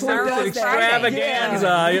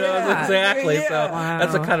 Extravaganza, exactly. So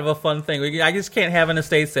that's a kind of a fun thing. I just can't have an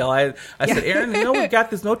estate sale. I said, Aaron, we've got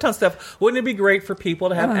this Motown stuff. Wouldn't it be great for people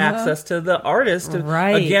to have access to the artist?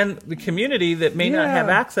 Again, the community that may not have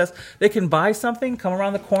access, they can buy something, come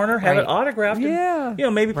around the corner, have it autographed,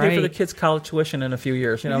 and maybe pay for the kids' college tuition in a few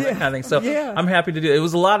years, that kind of thing. So I'm happy to do it. It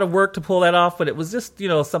was a lot of work to pull that off, but it was just,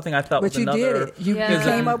 something I thought was another. But you did it. You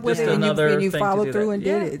came up with it, and you followed through and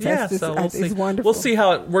did it. So we'll see. It's wonderful. We'll see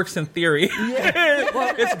how it works in theory.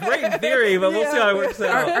 It's great in theory, but we'll see how it works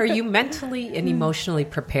out. Are you mentally and emotionally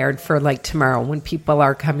prepared for tomorrow when people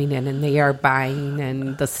are coming in and they are buying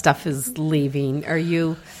and the stuff is leaving? Are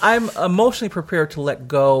you? I'm emotionally prepared to let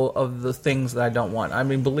go of the things that I don't want. I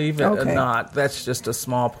mean, believe it or not, that's just a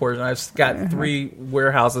small portion. I've got 3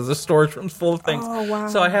 warehouses, a storage room full of things. Oh, wow.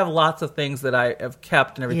 So I have lots of things that I have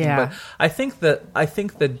kept and everything. Yeah. But I think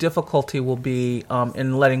the difficulty will be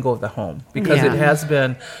in letting go of the home, because Yeah. it has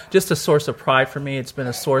been just a source of pride for me. It's been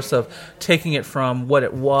a source of taking it from what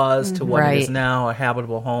it was to what it is Right. now, a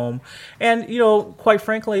habitable home. And, quite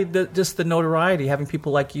frankly, just the notoriety, having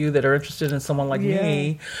people like you that are interested in someone like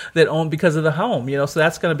me that own because of the home, so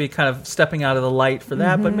that's going to be kind of stepping out of the light for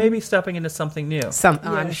that, but maybe stepping into something new.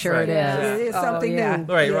 I'm Yes. sure it is. Yeah. It is something yeah.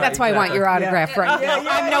 new. Right, That's why I want your exactly. autograph right now.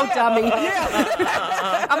 I'm no dummy.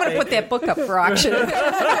 I'm going to put that book up for auction.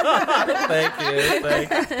 Thank you.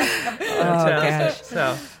 Fantastic.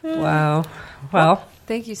 So, Wow. Well,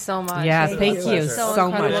 Thank you so much. yeah, It thank was you so so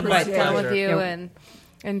incredible much. to sit down with Pleasure. you Yeah.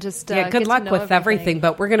 and just Yeah, get good to luck know with everything,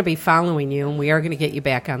 but we're going to be following you, and we are going to get you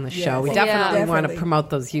back on the show. We Yes. definitely Yeah. want to Definitely. promote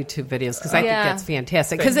those YouTube videos, because I think Yeah. that's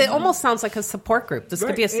fantastic. Because it almost sounds like a support group. This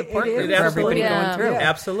could be a support it group is. for everybody Absolutely. going through. Yeah.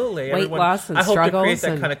 absolutely. Weight loss and I hope to struggles create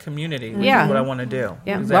that and- kind of community, which Yeah. is what I want to do.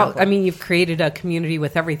 Yeah, Exactly. well, I mean, you've created a community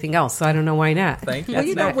with everything else, so I don't know why not. Thank you. Well,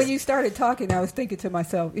 That's when nice. you started talking, I was thinking to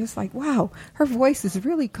myself, it's like, wow, her voice is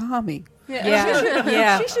really calming. Yeah,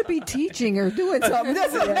 yeah. She should be teaching or doing something.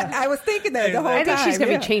 I was thinking that the whole I time. think she's going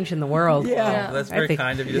to be changing the world. Yeah. Oh, that's I very think-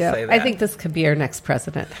 kind of you to yeah. say that. I think this could be our next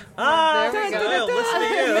president. Ah, There we go. well, listen to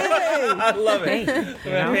you. I love it.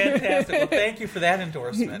 Well, fantastic. Well, thank you for that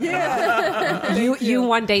endorsement. Yeah. You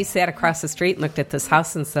one day sat across the street and looked at this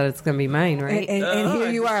house and said it's going to be mine, right? And here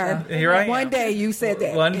you are. Here I am. One day you said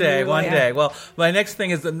that. One And day, here one I am. day. Well, my next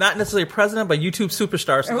thing is not necessarily president, but YouTube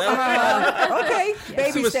superstar. So that, Okay,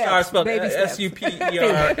 baby superstar steps. spelled Baby steps.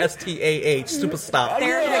 SUPERSTAH, superstar.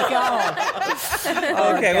 There you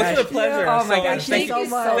go. Okay, well, it's been a pleasure. Oh my So, gosh, thank thank you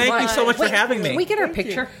so Thank you so much for having me. Can we get our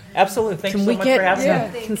picture? Absolutely. Thank Can you we so much get? for having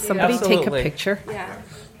Yeah. me. Can somebody take a Absolutely. picture? Yeah.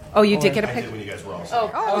 Oh, you did get a picture. Okay, great,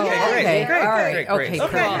 Okay, great, all right, great, okay, great.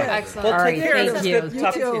 perfect. Excellent. Well, All take right, care. thank It's you. good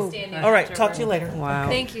talking to too. you. All right, talk to you later. Wow.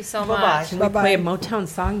 Thank you so Bye-bye. much. Can we Bye-bye. play a Motown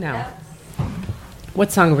song now? What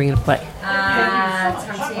song are we going to play?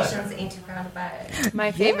 Temptations ain't too proud about it.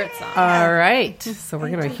 My favorite song. All right. So we're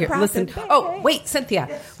going to listen. Oh, wait, Cynthia.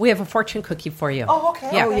 We have a fortune cookie for you. Oh, okay.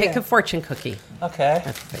 Yeah, Oh, pick yeah. a fortune cookie. Okay.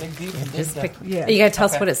 Big deep. Just pick. Yeah. You got to tell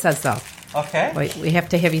us Okay. what it says, though. Okay. Wait, we have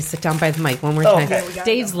to have you sit down by the mic one more Oh, time. okay.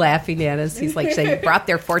 Dave's laughing at us. He's like, they brought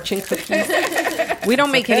their fortune cookies. We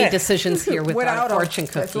don't make any okay. decisions here without Without a them. fortune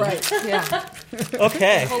cookie. That's right. Yeah.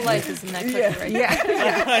 Okay. Whole life is in that cookie right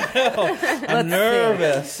Yeah. I'm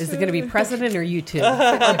nervous. Is it going to be president or YouTube? Or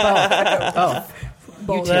both? Both.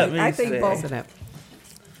 Both. Let me I think see. both. Isn't it?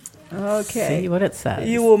 Okay. See what it says.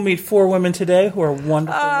 You will meet 4 women today who are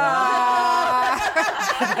wonderful.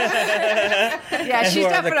 Yeah, she's who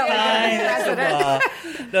are the definitely going to be kindest of president.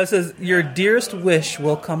 all. That says, your dearest wish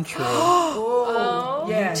will come true.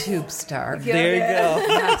 Yeah. YouTube star. There you go.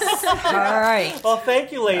 All right. Well,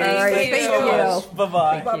 thank you, ladies. All right, Thank you thank so you. much.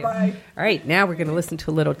 Bye-bye. Bye-bye. All right, now we're going to listen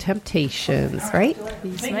to a little Temptations, right?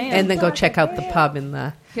 ma'am. And then go check out the pub in the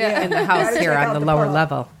house Gotta here check on out the the lower pub.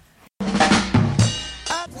 level.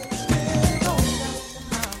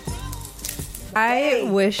 I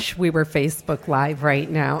wish we were Facebook Live right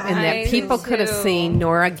now and I that people do could have too. seen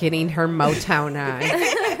Nora getting her Motown on.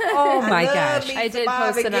 Oh my gosh. I did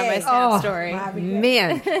post it on my Gaye. Snap Oh, story.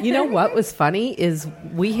 Man, you know what was funny is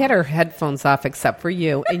we had our headphones off except for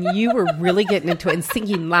you, and you were really getting into it and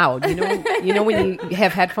singing loud. You know when you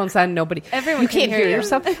have headphones on, nobody, Everyone you can can't hear hear you.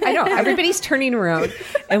 yourself. I know everybody's turning around,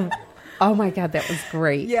 and oh my god, that was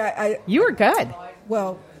great. Yeah, You were good.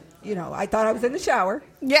 well, I thought I was in the shower.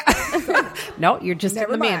 Yeah. No, you're just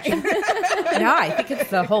Never in the mind. mansion. No, I think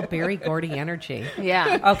it's the whole Barry Gordy energy.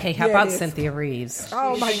 Yeah. Okay, how Yeah, about it is. Cynthia Reeves?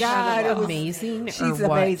 Oh my God, it was Amazing. She's or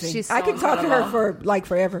what? amazing. She's I so can talk to her for like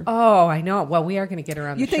forever. Oh, I know. Well, we are going to get her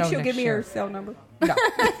on You the think show she'll next give me year. her cell number? No,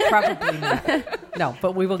 probably not. No,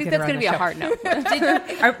 but we will I think get that's her on going to the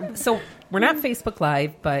be a show. hard no. So we're not Facebook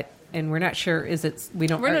Live, and we're not sure. Is it? We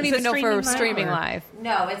don't. We don't is even it know if we're streaming or- live.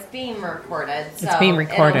 No, it's being recorded. So It's being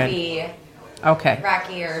recorded. It'll be Okay.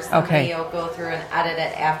 Rocky or somebody Okay. will go through and edit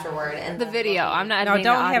it afterward. And The video. I'm not No, editing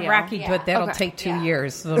don't the have audio. Rocky do it. Yeah. That'll Okay. take 2 Yeah.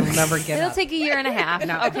 years. So it'll never get It'll up. take a year and a half.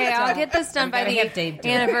 No. Okay, I'll get this done by gotta the have Dave do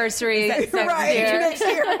it. anniversary next Right, year. next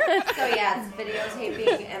year. so yeah, it's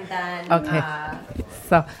videotaping, and then Okay.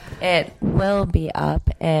 So it will be up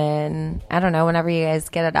in I don't know whenever you guys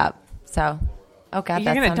get it up. So, oh god,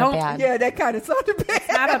 You're that gonna sounded don't- bad. Yeah, that kind of sounded bad.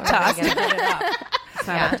 not up to us to get it up. It's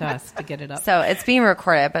not up to us to get it up. So it's being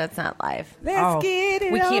recorded, but it's not live. Let's get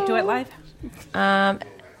it we can't do it on. live.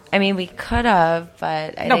 I mean, we could have,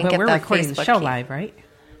 but I No, didn't but get we're the recording the Facebook show key. live, right?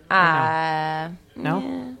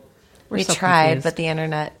 No. We're We so tried, confused. but the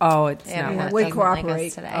internet. Oh, it's internet not. We doesn't like us cooperate.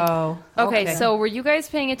 today. Oh. Okay, so were you guys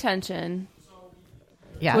paying attention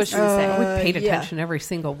Yes. What should we say? We paid yeah. attention to every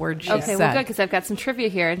single word she Okay, said. well, good, because I've got some trivia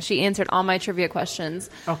here, and she answered all my trivia questions.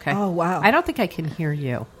 Okay. Oh, wow. I don't think I can hear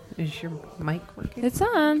you. Is your mic working? It's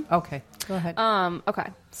on. Okay. Go ahead. Okay,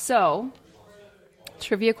 so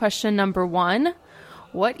trivia question number 1.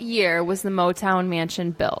 What year was the Motown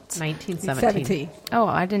Mansion built? 1917. 17. Oh,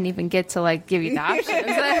 I didn't even get to, give you the options.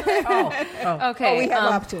 Okay. Oh, we have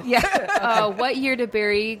options. Yeah. What year did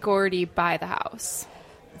Berry Gordy buy the house?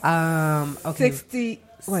 Okay.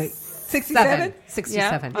 67?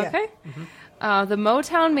 67. Yeah. Okay. The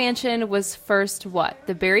Motown Mansion was first what?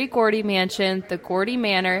 The Berry Gordy Mansion, the Gordy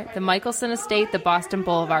Manor, the Michelson Estate, the Boston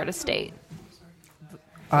Boulevard Estate.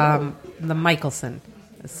 The Michelson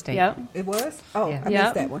estate. Yep. It was? Oh, Yeah. I Yep.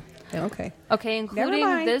 missed that one. Okay. Okay, Never including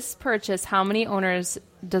mind. this purchase, how many owners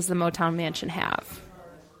does the Motown Mansion have?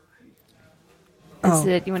 Oh, Is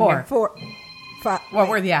it, you want to four. hear? 4, 5. What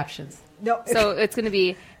were the options? No. So it's going to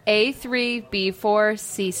be A3, B4,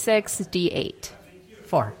 C6, D8.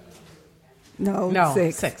 4. no, No,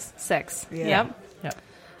 6. 6. 6. Yeah. Yep. Yep.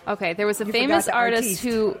 Okay, there was a You famous forgot the artist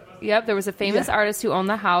artiste. there was a famous Yeah. artist who owned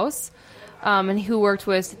the house, and who worked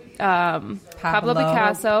with Pablo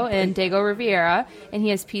Picasso and Diego Rivera, and he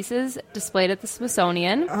has pieces displayed at the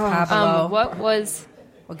Smithsonian. Pablo. What was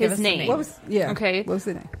give his us the name? name. What was, yeah. Okay. What was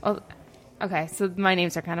the name? Oh, okay, so my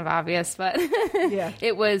names are kind of obvious, but Yeah.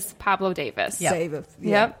 it was Pablo Davis. Yep. Davis. Yeah.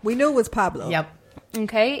 Yep. We knew it was Pablo. Yep.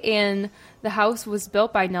 Okay, and the house was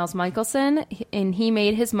built by Nels Michelson, and he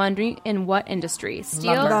made his money in what industry?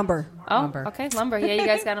 Steel? Lumber. Oh, Lumber. okay, lumber. Yeah, you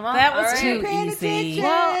guys got them all. That All was right. too Paying easy. attention.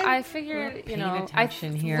 Well, I figured, Paying I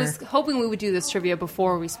attention here. was hoping we would do this trivia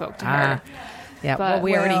before we spoke to her. Yeah, But- well,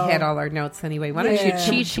 we already Well- had all our notes anyway. Why don't you Yeah.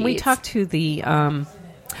 cheat? Can we talk to the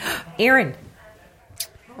Aaron?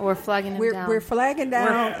 We're flagging him down. We're flagging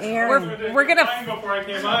down Aaron. We're gonna Before I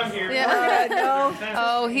came on here. yeah. No.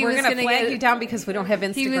 Oh, he we're was gonna gonna flag get, you down because we don't have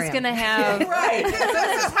Instagram. He was gonna have. Right.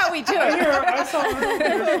 This is how we do it. I saw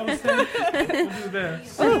it. We'll do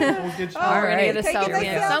this. We'll get you. Oh, we're gonna get a Taking a selfie.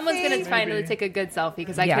 selfie. Someone's gonna finally take a good selfie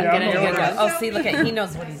because I Yeah, couldn't get I'm any gonna good go. ones. Oh, see, look at he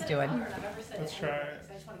knows what he's doing. Let's try it.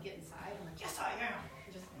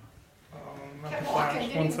 Not the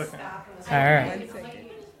flash. 1 second. All right,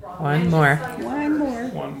 one more. One more.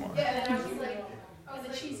 One more.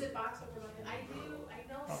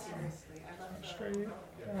 Straight.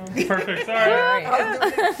 Perfect. All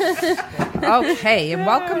right. Okay, and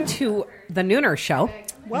welcome to the Nooner Show.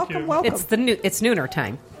 Welcome, you. welcome. It's Nooner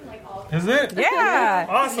time. Is it? Yeah.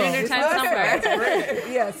 Awesome. Dinner time somewhere.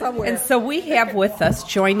 Yeah, somewhere. And so we have with us,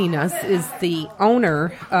 joining us, is the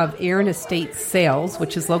owner of Aaron Estate Sales,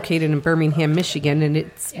 which is located in Birmingham, Michigan, and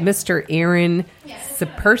it's Mr. Aaron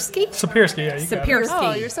Sapersky. Sapirsky, yeah, you got it. Sapersky.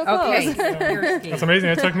 Oh, you're so Okay. close. Sapersky. That's amazing.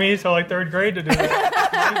 It took me till like 3rd grade to do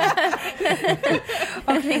that.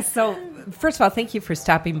 Okay, so first of all, thank you for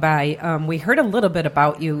stopping by. We heard a little bit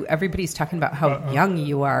about you. Everybody's talking about how young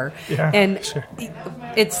you are. Yeah, and sure.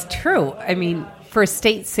 it's true. I mean, for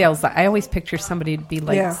estate sales, I always picture somebody to be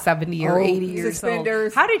like Yeah. 70 or Old 80 years old.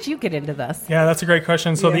 suspenders. How did you get into this? Yeah, that's a great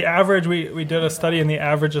question. So Yeah. the average, we did a study, and the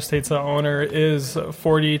average estate sale owner is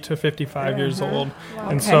 40 to 55 years old.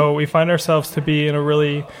 And so we find ourselves to be in a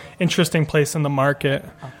really interesting place in the market.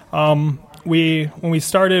 When we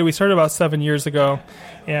started about 7 years ago,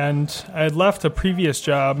 and I had left a previous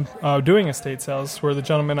job doing estate sales where the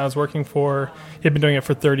gentleman I was working for, he had been doing it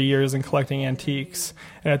for 30 years and collecting antiques.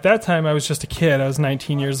 And at that time, I was just a kid. I was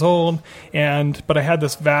 19 years old, but I had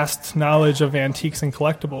this vast knowledge of antiques and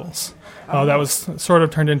collectibles. That was sort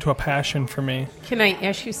of turned into a passion for me. Can I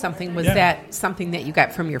ask you something? Was Yeah. that something that you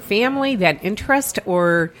got from your family, that interest,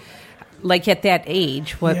 or like at that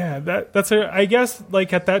age? What? Yeah, I guess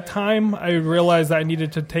like at that time, I realized that I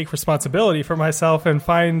needed to take responsibility for myself and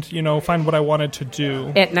find what I wanted to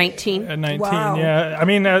do. At 19? At 19, Wow. yeah. I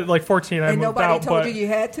mean, at like 14, I and moved nobody out, told but you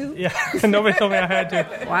had to? yeah, nobody told me I had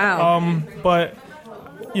to. Wow. But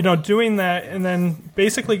doing that and then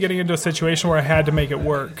basically getting into a situation where I had to make it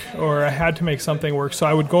work, or I had to make something work. So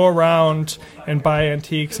I would go around and buy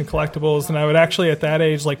antiques and collectibles, and I would actually at that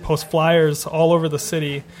age like post flyers all over the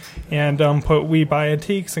city and put "we buy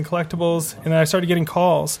antiques and collectibles," and then I started getting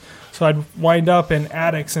calls. So I'd wind up in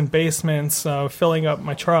attics and basements, filling up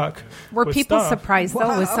my truck. Were with people stuff. surprised,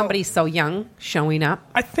 though, with Wow. somebody so young showing up?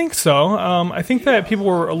 I think so. I think that people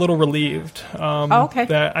were a little relieved okay.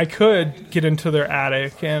 that I could get into their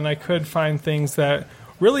attic and I could find things that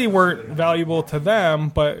really weren't valuable to them,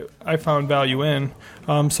 but I found value in.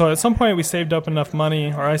 So at some point we saved up enough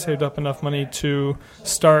money, or I saved up enough money to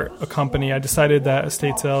start a company. I decided that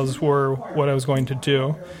estate sales were what I was going to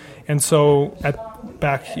do. And so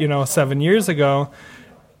back 7 years ago,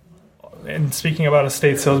 and speaking about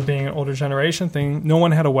estate sales being an older generation thing, no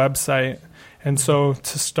one had a website. And so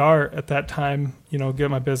to start at that time,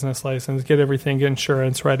 get my business license, get everything, get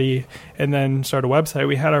insurance ready, and then start a website,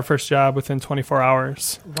 we had our first job within 24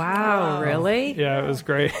 hours. Wow, really? Yeah, it was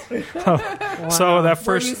great. So that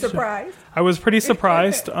first... Were you surprised? I was pretty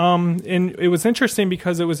surprised. And it was interesting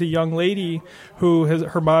because it was a young lady who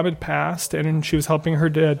her mom had passed, and she was helping her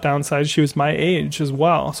dad downsize. She was my age as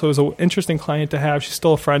well. So it was an interesting client to have. She's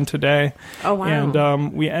still a friend today. Oh, wow.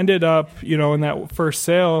 And we ended up, in that first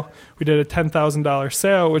sale, we did a $10,000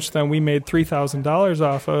 sale, which then we made $3,000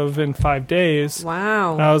 off of in 5 days.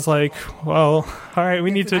 Wow. And I was like, well, all right, we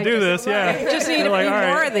need to do this. Yeah. Just need a few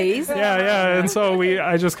more of these. Yeah. And so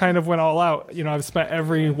I just kind of went all out. I've spent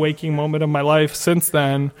every waking moment of my life since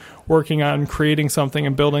then working on creating something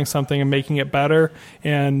and building something and making it better.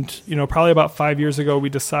 And, probably about 5 years ago, we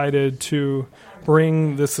decided to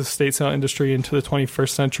bring this estate sale industry into the 21st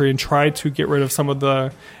century and try to get rid of some of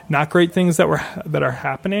the not great things that are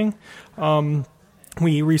happening.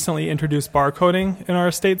 We recently introduced barcoding in our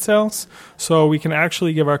estate sales, so we can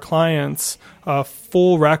actually give our clients a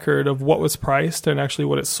full record of what was priced and actually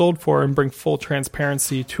what it sold for and bring full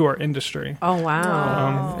transparency to our industry. Oh,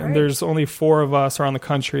 wow. And there's only 4 of us around the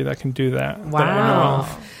country that can do that. Wow. That I know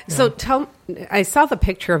of. So I saw the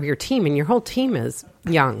picture of your team, and your whole team is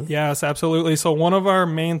young. Yes, absolutely. So one of our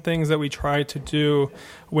main things that we try to do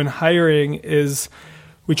when hiring is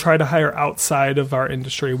we try to hire outside of our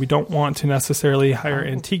industry. We don't want to necessarily hire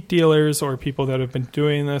antique dealers or people that have been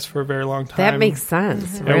doing this for a very long time. That makes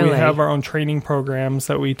sense. And really. we have our own training programs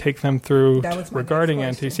that we take them through regarding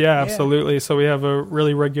antiques. Yeah, absolutely. So we have a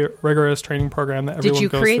really rigorous training program that everyone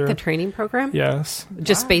goes through. Did you create the training program? Yes.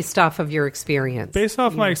 Just based off of your experience? Based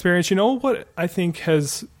off my experience. What I think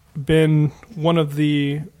has been one of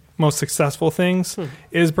the most successful things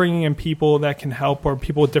is bringing in people that can help or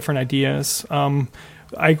people with different ideas.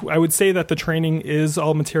 I would say that the training is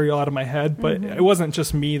all material out of my head, but it wasn't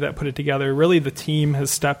just me that put it together. Really, the team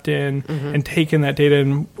has stepped in and taken that data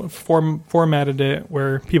and formatted it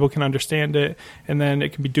where people can understand it, and then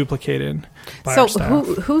it can be duplicated by our staff.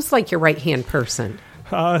 So who's like your right-hand person?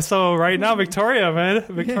 So right now, Victoria, man.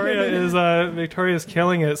 Victoria is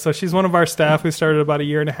killing it. So she's one of our staff who started about 1.5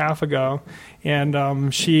 years ago.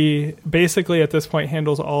 And she basically at this point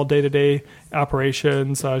handles all day-to-day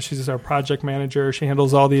operations. She's our project manager. She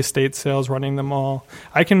handles all the estate sales, running them all.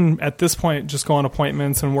 I can, at this point, just go on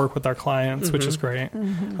appointments and work with our clients, which is great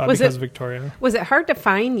because of Victoria. Was it hard to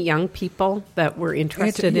find young people that were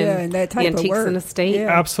interested in that type antiques of work. and estate?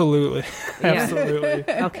 Yeah. Absolutely. Absolutely.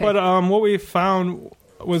 Okay. But what we found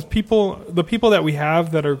was the people that we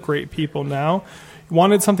have that are great people now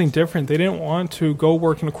wanted something different. They didn't want to go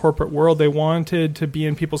work in a corporate world. They wanted to be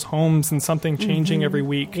in people's homes and something changing every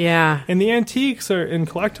week. Yeah. And the antiques and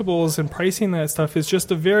collectibles and pricing that stuff is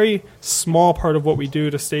just a very small part of what we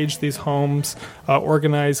do to stage these homes,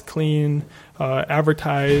 organize, clean,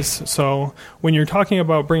 advertise. So when you're talking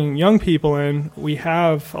about bringing young people in, we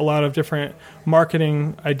have a lot of different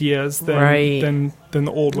marketing ideas than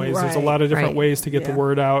the old ways. There's a lot of different ways to get the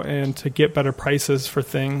word out and to get better prices for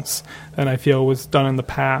things than I feel was done in the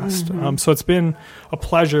past. So it's been a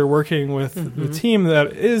pleasure working with the team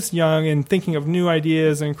that is young and thinking of new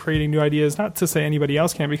ideas and creating new ideas. Not to say anybody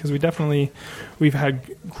else can, because we've had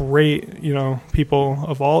great people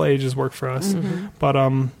of all ages work for us.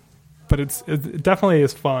 But it definitely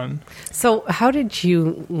is fun. So how did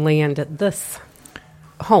you land at this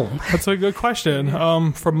home? That's a good question.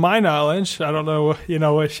 From my knowledge, I don't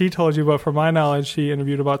know, what she told you, but from my knowledge, she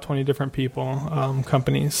interviewed about 20 different people,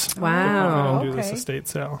 companies. Wow. To do this estate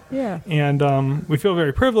sale. Yeah. And we feel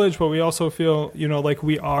very privileged, but we also feel, like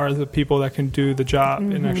we are the people that can do the job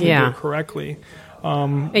and actually do it correctly.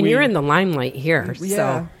 And you're in the limelight here.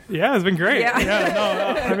 So. Yeah, it's been great.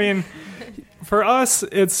 I mean, for us,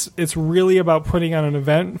 it's really about putting on an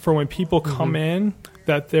event for when people come in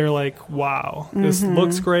that they're like, wow, this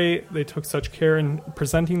looks great. They took such care in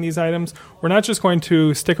presenting these items. We're not just going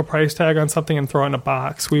to stick a price tag on something and throw it in a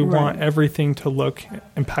box. We want everything to look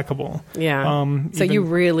impeccable. Yeah. So you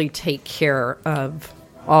really take care of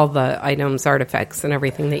all the items, artifacts, and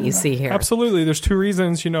everything that you see here. Absolutely. There's 2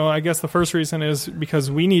 reasons. I guess the first reason is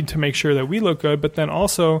because we need to make sure that we look good, but then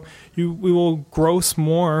also we will gross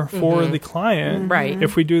more for the client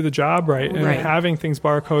if we do the job right. And having things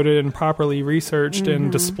barcoded and properly researched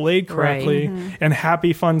and displayed correctly and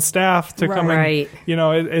happy, fun staff to come in.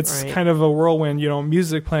 It's kind of a whirlwind,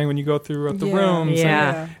 music playing when you go through the rooms.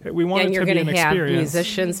 Yeah. And we want it to be an experience. And you're going to have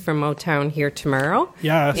musicians from Motown here tomorrow.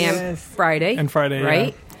 Yes. And Friday. And Friday, right?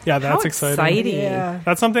 Yeah, that's How exciting. Yeah.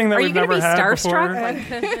 That's something that Are we've you going to never be had starstruck?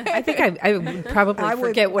 before. I think I would probably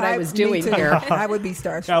forget what I was doing me too. here. I would be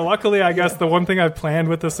starstruck. Yeah, luckily, I guess the one thing I've planned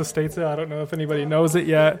with this estate sale, I don't know if anybody knows it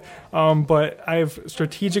yet, but I've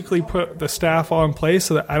strategically put the staff all in place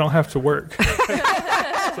so that I don't have to work.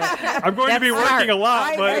 So I'm going to be working a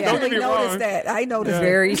lot, but don't get me wrong. That. I noticed that.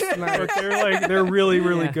 Very smart. But they're really,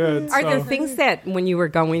 really good. Are so. there things that when you were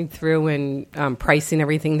going through and pricing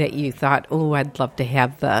everything that you thought, oh, I'd love to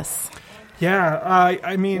have this? Yeah,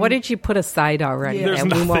 I mean... What did you put aside already? Yeah. There's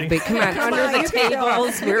and we won't nothing. be. Come on, under the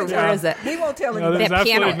tables. Where is it? We won't tell No, anybody. That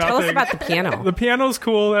piano. absolutely Tell us nothing. about the piano. The piano's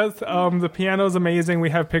cool. That's, the piano's amazing. We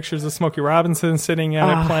have pictures of Smokey Robinson sitting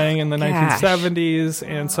at it playing in the gosh. 1970s,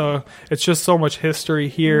 and so it's just so much history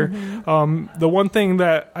here. The one thing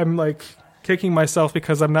that I'm like kicking myself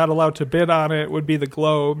because I'm not allowed to bid on it would be the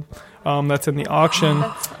globe that's in the auction.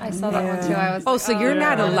 I saw that one too. I was So you're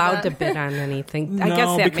not allowed to bid on anything. I No,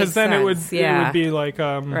 guess that because makes then sense. it would be like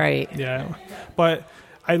right. Yeah, but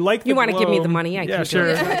I like the You want to give me globe. the money? I Yeah, can sure. do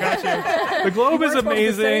it. I got you. The globe is weren't supposed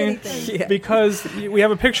to say amazing anything. because we have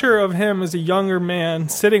a picture of him as a younger man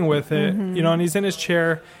sitting with it, and he's in his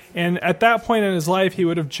chair. And at that point in his life, he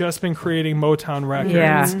would have just been creating Motown records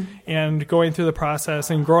Yeah. and going through the process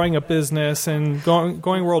and growing a business and going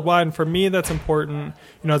worldwide. And for me, that's important,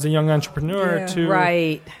 as a young entrepreneur, Yeah. to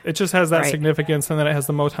Right. It just has that Right. significance, and then it has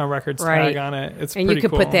the Motown Records Right. tag on it. It's And pretty you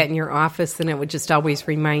could cool. put that in your office, and it would just always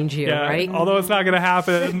remind you, Yeah, right? although it's not going to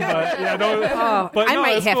happen, but yeah, don't. But I no,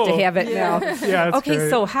 might it's have cool. to have it now. Yeah, it's Okay, great.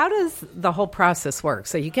 so how does the whole process work?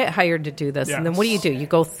 So you get hired to do this, and then Yes. what do? You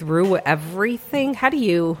go through everything? How do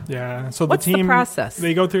you? Yeah, so What's the the team process?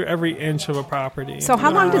 They go through every inch of a property. So how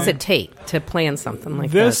long does it take to plan something like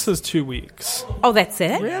This this? is 2 weeks. Oh, that's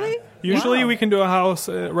it? Really? Usually we can do a house,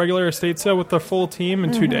 a regular estate sale with the full team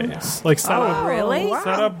in 2 days. Like set up, really? wow.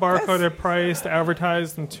 set up, barcoded, priced,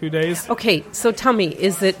 advertised in 2 days. Okay, so tell me,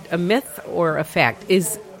 is it a myth or a fact?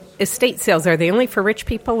 Is estate sales, are they only for rich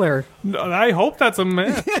people, or? No, I hope that's a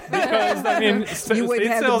myth because I mean, You wouldn't estate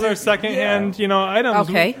have sales the are big- secondhand, items.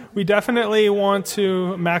 Okay. We definitely want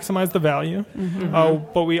to maximize the value,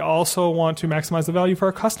 but we also want to maximize the value for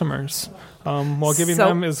our customers while giving So-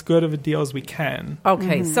 them as good of a deal as we can.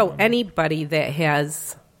 Okay, so anybody that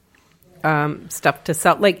has stuff to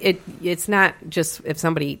sell, like it's not just if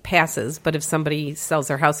somebody passes, but if somebody sells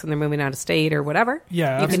their house and they're moving out of state or whatever,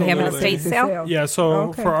 Yeah, you can have an absolutely. estate sale. Yeah, so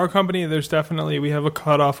Okay. for our company, we have a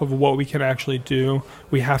cutoff of what we can actually do.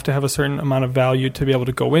 We have to have a certain amount of value to be able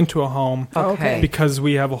to go into a home. Okay. Because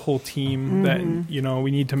we have a whole team that,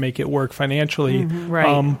 we need to make it work financially.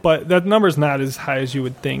 Right. But that number's not as high as you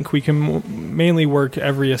would think. We can mainly work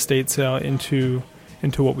every estate sale into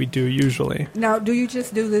what we do usually. Now, do you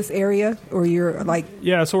just do this area, or you're like?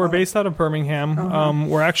 Yeah, so we're based out of Birmingham.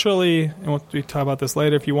 We're actually, and we'll talk about this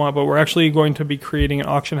later if you want, but we're actually going to be creating an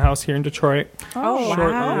auction house here in Detroit. Oh,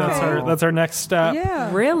 Shortly. wow. That's our next step. Yeah,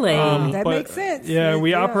 Really? that But, makes sense. Yeah,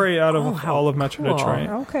 we Yeah. operate out of how all of Metro cool. Detroit.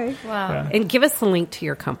 Okay. wow. Yeah. And give us the link to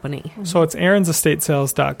your company. So it's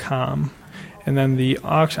aaronsestatesales.com. And then the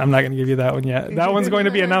auction, I'm not going to give you that one yet. That one's going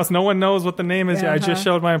to be announced. No one knows what the name is yet. I just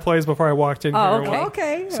showed my employees before I walked in Oh, here. okay.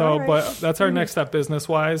 Okay. So, all right. but that's our next step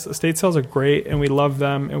business-wise. Estate sales are great, and we love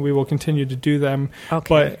them, and we will continue to do them. Okay.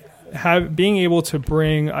 But being able to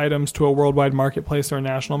bring items to a worldwide marketplace or a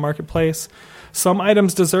national marketplace, some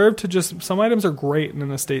items some items are great in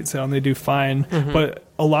an estate sale, and they do fine. But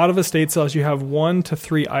a lot of estate sales, you have 1 to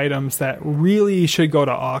 3 items that really should go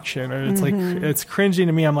to auction, and it's like it's cringy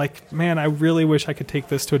to me. I'm like, man, I really wish I could take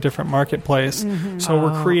this to a different marketplace. So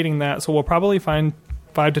we're creating that. So we'll probably find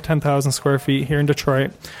 5,000 to 10,000 square feet here in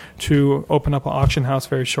Detroit to open up an auction house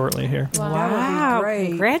very shortly here. Wow. great.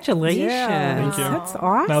 Congratulations. Yeah. Thank you. That's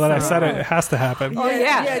awesome. Now that I said it, it has to happen. Oh,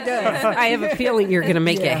 yeah. Yeah, it does. I have a feeling you're going to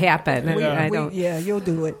make it happen. And I don't. You'll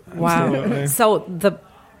do it. Wow. Absolutely. So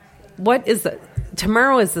what is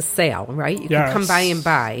tomorrow is the sale, right? You Yes. can come by and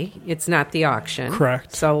buy. It's not the auction.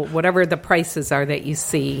 Correct. So whatever the prices are that you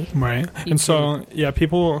see. Right. And so,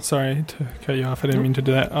 people, sorry to cut you off. I didn't mean to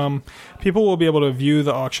do that. People will be able to view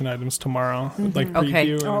the auction items tomorrow, like Okay.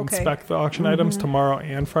 preview and Okay. inspect the auction items tomorrow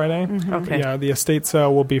and Friday. Okay. Yeah, the estate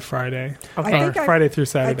sale will be Friday. Okay. Or Friday through I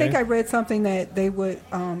Saturday. think I read something that they would.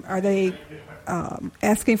 Are they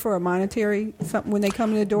asking for a monetary something when they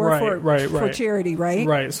come in the door for charity, right?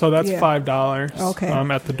 Right. So that's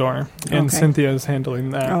 $5 at the door, and Cynthia is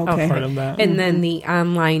handling that part of that. And then the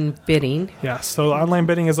online bidding. Yeah. So online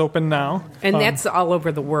bidding is open now, and that's all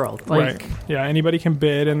over the world. Right. Yeah. Anybody can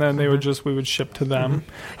bid, and then we would ship to them.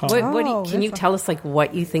 Can you tell us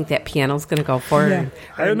what you think that piano's going to go for? Yeah.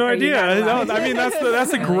 I have no idea. I mean,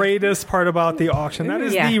 that's the greatest part about the auction. That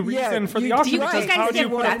is the reason for the auction. Because how do you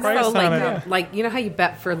put a price on it? Like, you know how you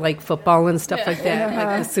bet for football and stuff like that,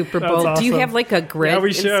 like the Super Bowl. Awesome. Do you have a grid? Yeah,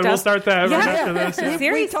 we should. We'll start that right after this.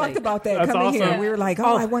 Seriously, we talked about that That's coming awesome. here. We were like,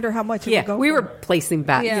 I wonder how much it would go. We for. were placing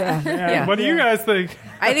bets. Yeah. What do you guys think?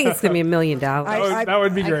 I think it's going to be $1 million. That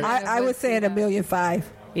would be great. I was saying $1.5 million.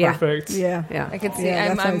 Yeah. Perfect. Yeah. I could see.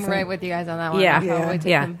 I'm right with you guys on that one.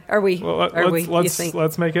 Yeah. Are we?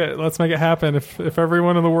 Let's make it happen. If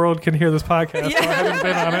everyone in the world can hear this podcast, go ahead and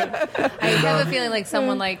bid on it. I have a feeling like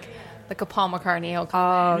someone like a Paul McCartney will come.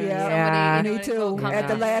 Oh, yeah. Me too. At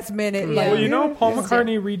the last minute. Well, Paul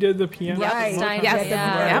McCartney redid the piano. Right.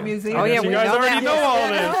 At the museum. Oh, yeah. You guys already know all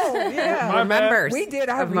this. Yeah. Members. We did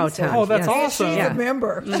our Motown. Oh, that's awesome. She's a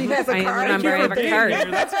member. She has a card. I have a card.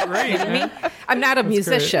 That's great. I'm not a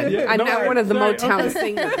musician. Yeah, I'm not one of the Motown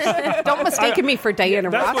singers. Don't mistake me for Diana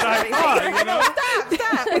Ross. That's what I thought.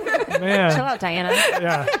 Stop. Man. Chill out, Diana.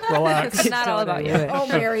 Yeah, relax. It's not all about you. Oh,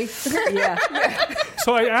 Mary. Yeah.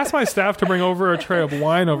 So I asked my staff to bring over a tray of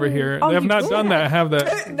wine over here. They have not done that, have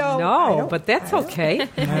they? No, but that's okay.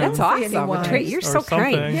 That's awesome. You're so something.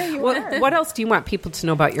 kind. Yeah, you are. What else do you want people to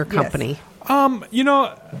know about your company?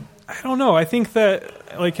 I don't know. I think that,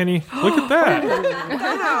 look at that.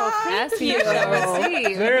 That's you.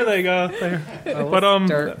 There they go. There.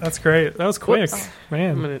 But that's great. That was quick.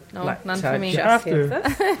 Man. No, none for me. You have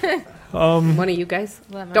to. One of you guys?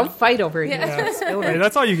 Don't fight over it. Hey,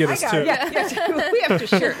 that's all you get is two. We have to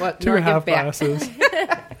share what 2 half glasses.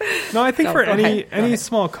 No, I think for any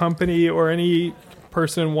small company or any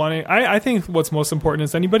person wanting, I think what's most important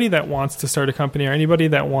is anybody that wants to start a company or anybody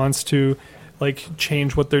that wants to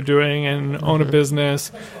change what they're doing and own a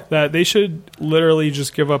business, that they should literally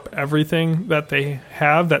just give up everything that they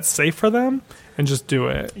have that's safe for them and just do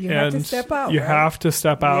it. You have to step out. You have to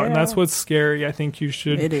step out, and that's what's scary. I think you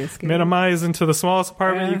should minimize into the smallest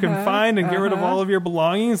apartment you can find and get rid of all of your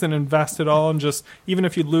belongings and invest it all. And just, even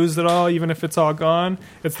if you lose it all, even if it's all gone,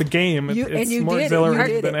 it's the game. It's more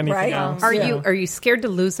exhilarating than anything else. Are you scared to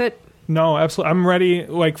lose it? No, absolutely. I'm ready.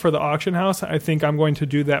 For the auction house, I think I'm going to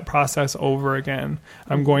do that process over again.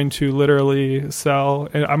 I'm going to literally sell.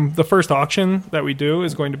 And the first auction that we do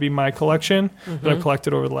is going to be my collection that I've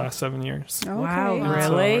collected over the last 7 years. Okay. Wow,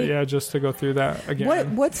 really? So, just to go through that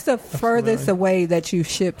again. What's the furthest away that you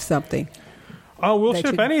ship something? Oh, we'll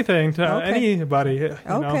ship anything to anybody.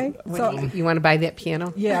 Okay. So you want to buy that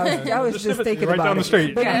piano? Yeah, I was just thinking right about down the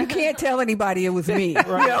street. But you can't tell anybody it was me.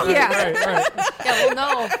 Right. Yeah, well,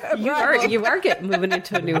 no. You are moving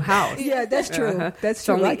into a new house. Yeah, that's true. That's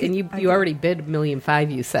true. And you already bid $1.5 million,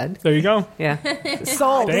 you said. There you go. Yeah.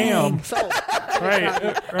 Sold. Damn. Sold.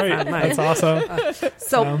 Right. That's awesome.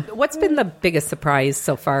 So what's been the biggest surprise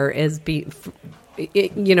so far as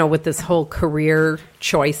with this whole career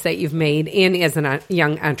choice that you've made and as a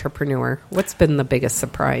young entrepreneur? What's been the biggest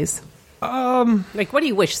surprise? What do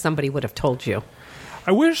you wish somebody would have told you?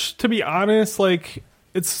 I wish, to be honest,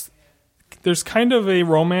 there's kind of a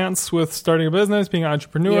romance with starting a business, being an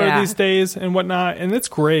entrepreneur these days and whatnot, and it's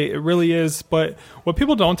great. It really is. But what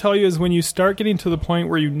people don't tell you is when you start getting to the point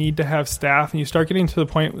where you need to have staff and you start getting to the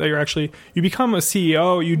point that you become a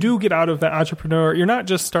CEO, you do get out of that entrepreneur. You're not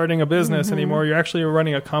just starting a business anymore. You're actually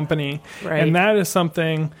running a company. Right. And that is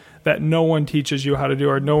something that no one teaches you how to do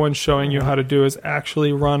or no one's showing you how to do is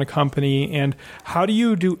actually run a company. And how do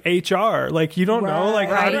you do HR? You don't know.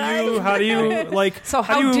 How do you So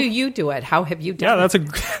how do you do it? How have you done it?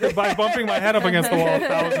 That's by bumping my head up against the wall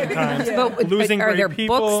 1,000 times. Losing are there great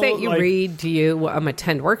people. Books that you read? Do you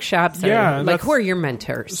attend workshops? Who are your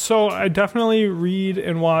mentors? So I definitely read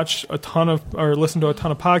and watch listen to a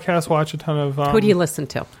ton of podcasts, watch a ton of... Who do you listen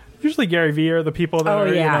to? Usually Gary Vee or the people that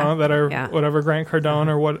that are whatever, Grant Cardone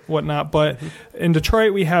or whatnot. But in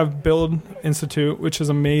Detroit, we have Build Institute, which is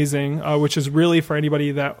amazing, which is really for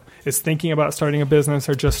anybody that is thinking about starting a business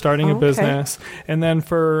or just starting a business. And then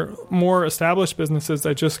for more established businesses,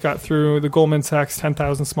 I just got through the Goldman Sachs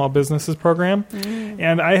 10,000 Small Businesses program.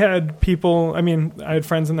 And I had I had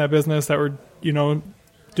friends in that business that were, doing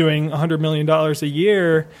 $100 million a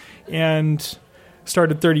year. And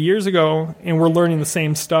started 30 years ago, and we're learning the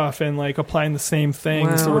same stuff and like applying the same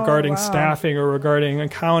things regarding staffing or regarding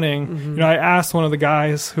accounting. I asked one of the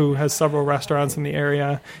guys who has several restaurants in the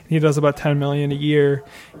area, and he does about $10 million a year,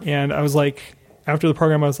 and I was like, after the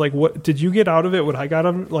program, I was like, what did you get out of it? What I got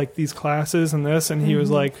out of like these classes and this? And he was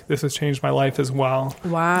like, this has changed my life as well.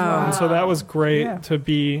 Wow. And so that was great to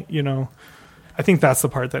be, I think that's the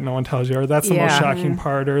part that no one tells you, or that's the most shocking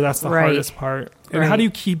part, or that's the hardest part. And how do you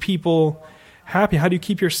keep people happy? How do you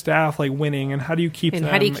keep your staff like winning? And how do you keep them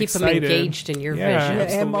excited? Them engaged in your vision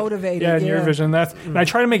and motivated? Yeah, in your vision. And I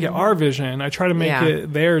try to make it our vision. I try to make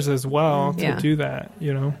it theirs as well to do that.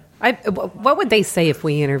 What would they say if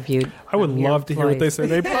we interviewed? I would love to hear what they say.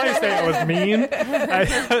 They'd probably say I was mean.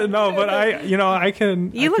 I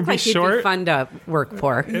can. You look like you'd be fun to work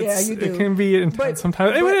for. You do. It can be intense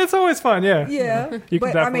sometimes. It's always fun. Yeah. Yeah. Do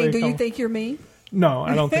you think you're mean? No,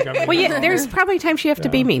 I don't think I'm mean. Well, there's probably times you have to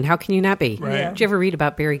be mean. How can you not be? Right. Did you ever read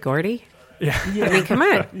about Berry Gordy? Yeah. I mean, come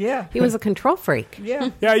on. Yeah. He was a control freak. Yeah.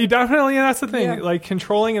 Yeah, you definitely, and that's the thing, like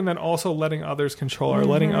controlling and then also letting others control or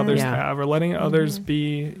letting others have or letting others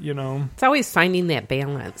be, It's always finding that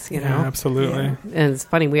balance, Yeah, absolutely. Yeah. And it's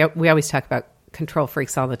funny, we always talk about control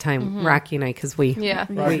freaks all the time, Rocky and I, because we... Yeah.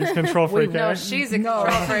 Rocky's control freak. No, she's a control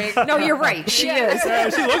freak. No, you're right. She is. Yeah,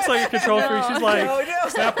 she looks like a control freak. She's like,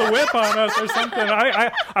 snap the whip on us or something.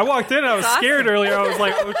 I walked in and I was scared earlier. I was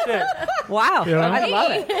like, oh, shit. Wow. I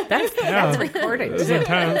love it. That's recorded. It was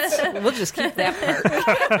intense. We'll just keep that part.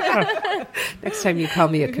 Next time you call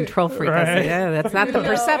me a control freak, I'll say, that's not the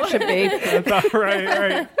perception, babe.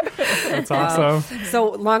 Right. That's awesome.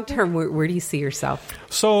 So long term, where do you see yourself?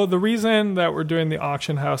 So the reason that we're doing the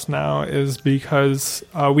auction house now is because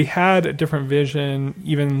we had a different vision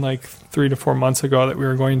even like 3 to 4 months ago that we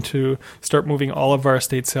were going to start moving all of our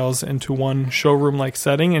estate sales into one showroom-like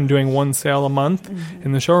setting and doing one sale a month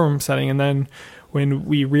in the showroom setting. And then when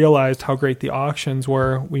we realized how great the auctions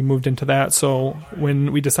were, we moved into that. So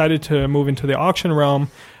when we decided to move into the auction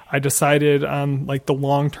realm, I decided on like the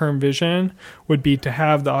long-term vision would be to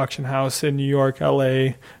have the auction house in New York,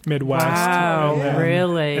 LA, Midwest. Wow,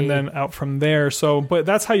 really? And then out from there. So, but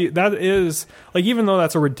that is like, even though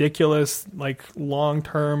that's a ridiculous, like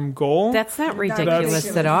long-term goal. That's not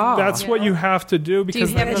ridiculous at all. That's what you have to do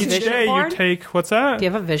because then each day you take, what's that? Do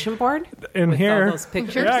you have a vision board? In here. All those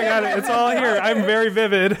pictures? Yeah, I got it. It's all here. I'm very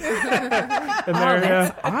vivid.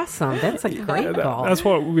 That's awesome. That's a great goal. That's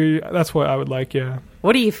what I would like, yeah.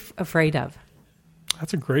 What are you afraid of?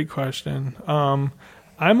 That's a great question.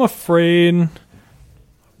 I'm afraid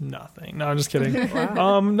nothing. No, I'm just kidding.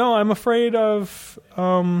 No, I'm afraid of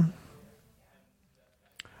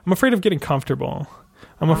getting comfortable.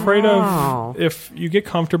 I'm afraid of if you get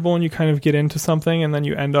comfortable and you kind of get into something and then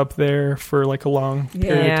you end up there for like a long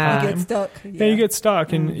period of time. You get stuck. Yeah, you get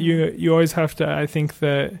stuck and you always have to, I think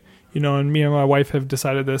that, and me and my wife have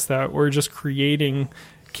decided this, that we're just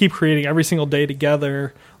keep creating every single day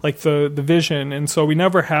together, like the vision. And so we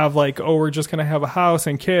never have like, we're just going to have a house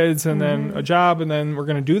and kids and then a job and then we're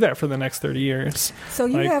going to do that for the next 30 years. So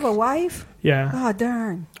you have a wife? Yeah. Oh,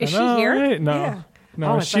 darn. Is she here? Right? No. Yeah.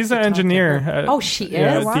 No, she's an engineer. She is?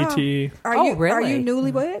 Yeah, wow. DTE. Really? Are you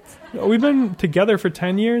newlyweds? We've been together for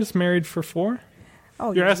 10 years, married for 4.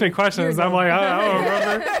 Oh, you're asking me questions. I'm like, I don't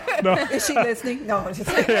remember. No. Is she listening? No.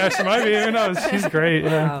 Yeah, she might be. Who knows? She's great.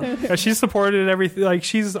 Yeah. Wow. Yeah, she's supported everything. Like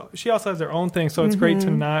she also has her own thing, so it's great to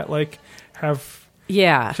not like have.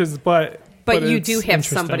 Yeah. But you do have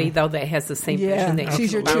somebody though that has the same vision. That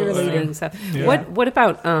she's your cheerleader. Stuff. Yeah. What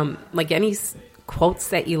about like any quotes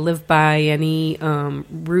that you live by? Any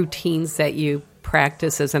routines that you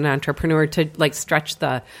practice as an entrepreneur to like stretch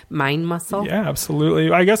the mind muscle? Yeah,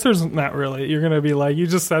 absolutely. I guess there's not really. You're going to be like, you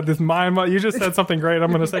just said this mind. You just said something great. I'm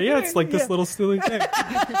going to say, yeah, it's like this little silly thing.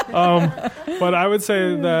 But I would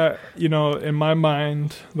say that in my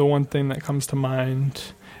mind, the one thing that comes to mind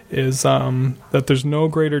is that there's no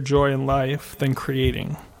greater joy in life than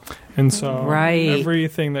creating. And so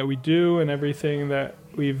everything that we do and everything that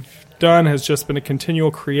we've done has just been a continual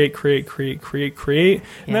create, and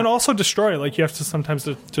then also destroy. Like you have to sometimes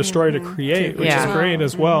destroy to create, which is great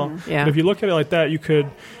as well. But if you look at it like that, you could,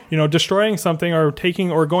 destroying something or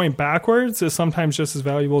taking or going backwards is sometimes just as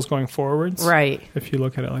valuable as going forwards. Right. If you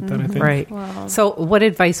look at it like that, I think. Right. Wow. So what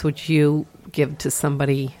advice would you give to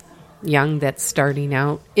somebody young that's starting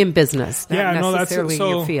out in business, not Yeah, no, that's- necessarily in so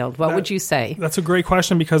your field, what that- would you say? That's a great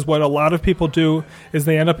question, because what a lot of people do is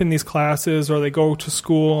they end up in these classes, or they go to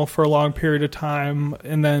school for a long period of time,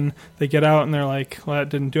 and then they get out and they're like, well, that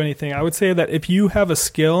didn't do anything. I would say that if you have a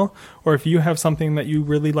skill, or if you have something that you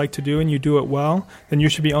really like to do and you do it well, then you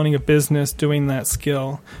should be owning a business doing that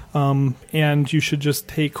skill. And you should just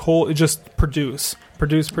produce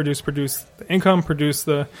the income, produce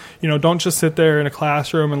the, don't just sit there in a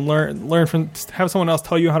classroom and learn from, have someone else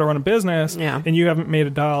tell you how to run a business, and you haven't made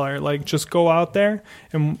a dollar. Like, just go out there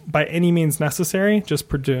and by any means necessary, just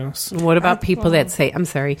produce. What about people that say, I'm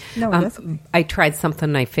sorry, No, I tried something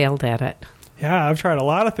and I failed at it? Yeah, I've tried a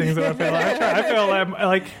lot of things that I failed. I fail at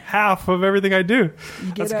like half of everything I do.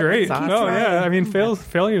 That's great. That's awesome. No, yeah, I mean,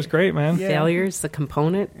 failure is great, man. Yeah. Failure is the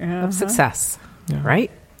component of success, Yeah.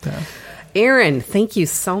 right? Yeah. Aaron, thank you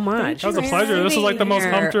so much. That was a pleasure. This is like the most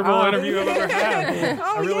comfortable interview I've ever had.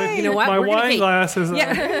 Oh, I really, yay. You know what? My We're gonna wine get- glass is.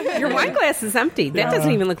 Yeah, your wine glass is empty. That doesn't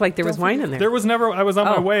even look like there was wine in there. There was never. I was on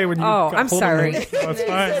my way when you. Oh, got I'm hold of sorry. me. No, it's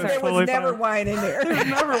fine. It's There totally was never fine. wine in there. There's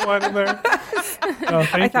never wine in there. Oh,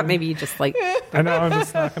 thank I thought you. maybe you just like. I know. I'm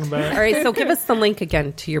just talking about it. All right, so give us the link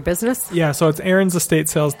again to your business. Yeah, so it's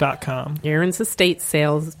aaronsestatesales.com.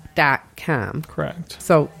 AaronsEstateSales.com. Correct.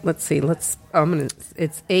 So let's see. It's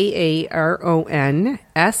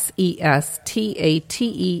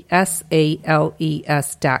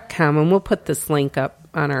AARONSESTATESALES.com, and we'll put this link up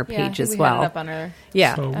on our page as well. Had it up on our,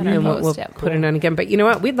 Yeah, So and we- we'll post, yeah. put it on again. But you know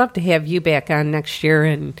what? We'd love to have you back on next year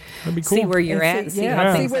and That'd be see cool. where you're at, And see yeah,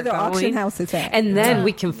 how see things where are the auction going. house is at. And then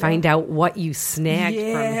we can find out what you snagged from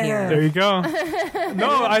Yeah. here. There you go.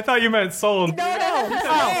 No, I thought you meant sold. no,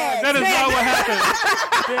 That is not what happened.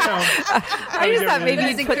 Damn. I just thought maybe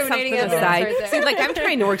That's you'd put something incriminating evidence aside. right there. See, like I'm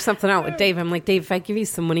trying to work something out with Dave. I'm like, Dave, if I give you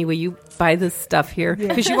some money, will you buy this stuff here?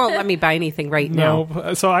 Because you won't let me buy anything right now.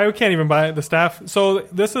 No, so I can't even buy the staff. So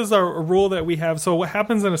this is a rule that we have. So what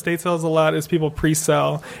happens in estate sales a lot is people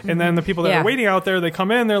pre-sell, and then the people that Yeah. are waiting out there, they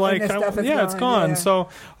come in, they're like, the stuff is it's gone, gone. yeah. So,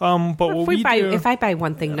 but what we do, If I buy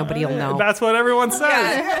one thing, nobody will know. that's what everyone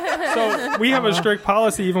says. So we have a strict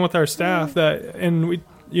policy even with our staff that, and we,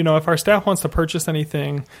 if our staff wants to purchase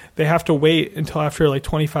anything, they have to wait until after like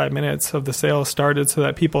 25 minutes of the sale started so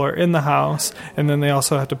that people are in the house, and then they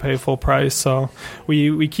also have to pay full price. So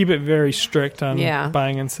we keep it very strict on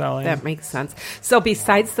buying and selling. That makes sense. So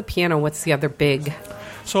besides the piano, what's the other big?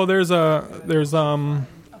 So there's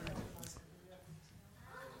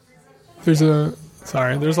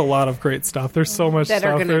a lot of great stuff. There's so much That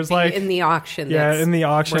stuff. are going There's to be like in the auction. yeah, that's in the worth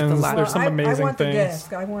a auctions. lot. There's some I amazing want the things.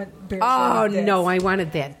 desk. I want Barry Oh Sanders' no, desk. I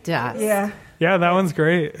wanted that desk. Yeah, Yeah, that one's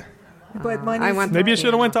great. but money. I want- Maybe you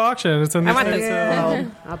should have went to auction. It's in I the want the estate Yeah. sale.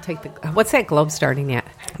 globe. I'll take the. What's that globe starting at?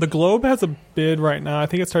 The Globe has a bid right now. I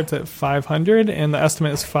think it starts at 500, and the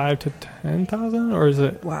estimate is 5 to 10,000, or is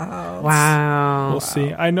it? Wow. Wow. We'll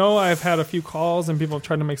see. I know I've had a few calls and people have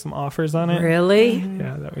tried to make some offers on it. Really?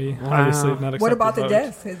 Yeah, that we obviously have not accepted. What about the votes.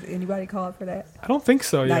 desk? Has anybody called for that? I don't think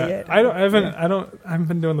so Not yet. yet. I haven't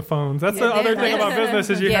been doing the phones. That's the other thing about business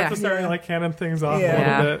is you have to start like canning things off a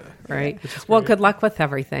Yeah. little bit. Right. Which is Well, great. good luck with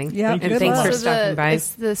everything. Yeah, And good thanks luck. for So stopping by.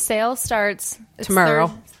 the sale starts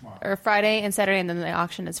Tomorrow. or Friday and Saturday, and then the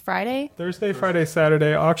auction is Friday. Thursday, Friday,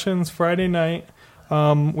 Saturday auctions. Friday night,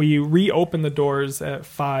 we reopen the doors at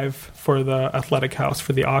 5 for the athletic house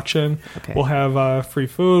for the auction. Okay. We'll have free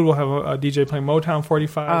food. We'll have a DJ playing Motown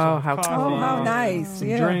 45. Oh, how coffee, cool. Oh, how nice. some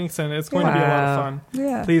Yeah. drinks, and it's going to be a lot of Wow. fun.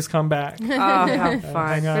 Yeah. Please come back. Oh, how Hang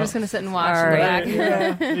fun. out. We're just gonna sit and watch All in the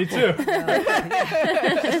right. back. Me too.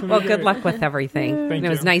 Well, good luck with everything. Thank It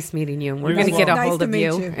was you. nice meeting you. And we're You going as to get a well. Nice hold to of meet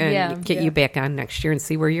you you. and Yeah. get you back on next year and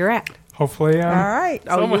see where you're at. Hopefully, All right.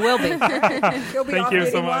 Oh, you will be. He'll be Thank off you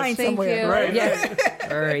getting so much. wine Thank somewhere. you. Right. Yeah.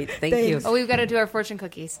 All right. Thank you. Thanks. Oh, we've got to do our fortune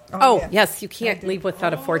cookies. Oh, yes. You can't leave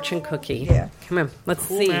without a fortune cookie. Yeah. Come on. Let's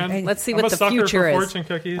Cool, see. man. Let's see I'm what a the sucker future for is. fortune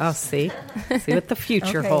cookies. Oh, see what the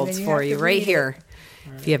future Okay, holds then you for have you to right read it. here.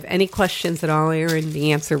 If you have any questions at all, Aaron,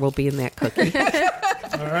 the answer will be in that cookie.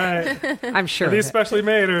 All right. I'm sure. Are these specially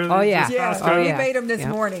made? Or Oh, yeah. Yeah. Oh, We yeah. made them this Yep.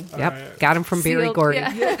 morning. Yep. right. Got them from Barry Sealed, Gordy.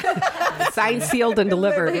 yeah. Signed, sealed, and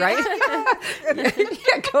delivered, right? Yeah,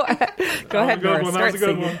 go ahead. Go ahead, Good Nora. one. That was Start a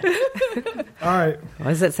good singing. one. All right. What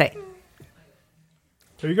does it say?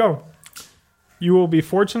 There you go. You will be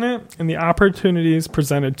fortunate in the opportunities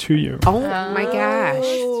presented to you. Oh, my gosh.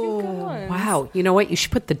 Two good ones. Wow. You know what? You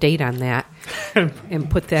should put the date on that and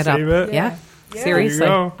put that up. Save it? Yeah. Yeah. Seriously. There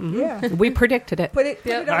you go. Mhm. Yeah. We predicted it. Put it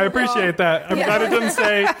on I the appreciate wall. that. I'm glad it didn't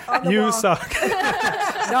say the you wall. suck.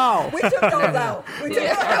 No. We took those out. We took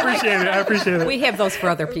those I out. appreciate it. We have those for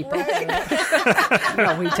other people.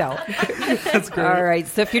 No, we don't. That's great. All right.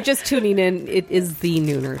 So if you're just tuning in, it is the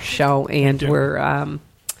Nooner Show, and we're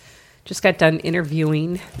just got done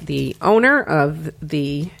interviewing the owner of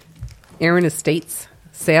the Aaron Estates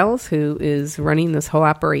Sales, who is running this whole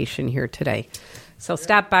operation here today. So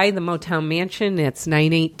stop by the Motown Mansion. It's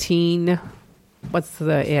 918. What's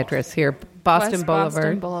the address here? Boston West Boulevard.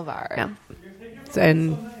 Boston Boulevard. Yeah.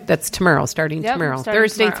 And that's tomorrow, starting Yep, tomorrow. starting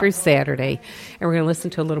Thursday tomorrow. through Saturday. And we're going to listen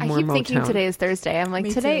to a little I more keep Motown. thinking today is Thursday. I'm like,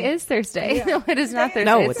 Me today too. is Thursday. Yeah. No, it is not Thursday.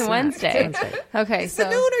 No, it's it's not. Wednesday. It's Wednesday. Okay, It's so the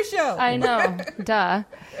Nooner Show. I know, duh.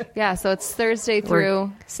 Yeah, so it's Thursday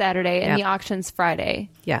through Saturday, and Yep. the auction's Friday.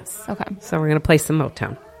 Yes. Okay. So we're going to play some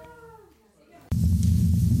Motown.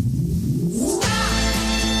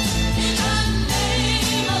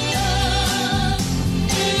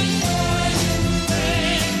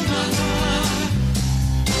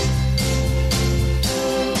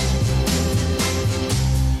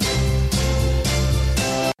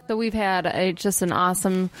 So we've had just an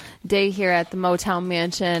awesome day here at the Motown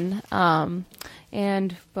Mansion,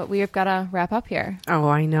 but we have got to wrap up here. Oh,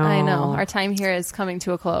 I know. I know our time here is coming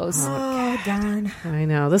to a close. Oh, darn. I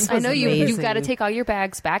know. This was I know amazing. you've got to take all your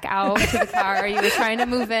bags back out to the car. You were trying to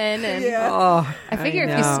move in, and Oh, I figure if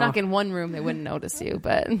you know. snuck in one room, they wouldn't notice you.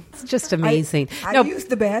 But It's just amazing. I no, used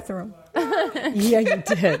the bathroom. yeah, you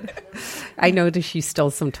did. I noticed you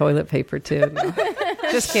stole some toilet paper, too. No.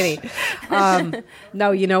 Just kidding.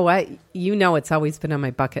 No, you know what? You know it's always been on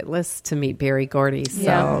my bucket list to meet Barry Gordy. So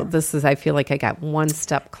Yeah. this is, I feel like I got one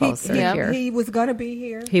step closer here. He was going to be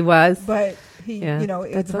here, He was? but he, Yeah,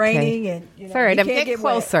 it's that's okay. raining and It's all right. he I'm can't getting get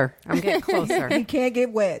wet. closer. I'm getting closer. He can't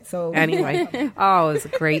get wet. So Anyway, oh, it was a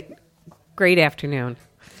great afternoon.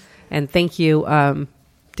 And thank you,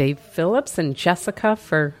 Dave Phillips and Jessica,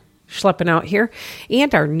 for schlepping out here,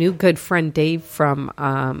 and our new good friend Dave from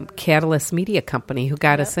Catalyst Media Company, who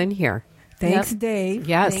got us in here. Thanks, Yep. Dave.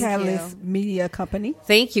 Yes. Thank Catalyst you. Media Company.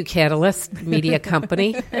 Thank you, Catalyst Media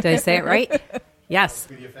Company. Did I say it right? Yes.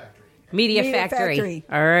 Media Media Factory. Factory.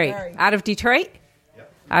 All right. Sorry. Out of Detroit?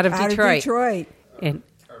 Yep. Out of Detroit. And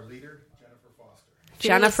Our leader, Jennifer Foster.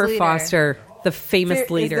 Jennifer leader. Foster, the famous Is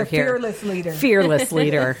leader the here. fearless leader. Fearless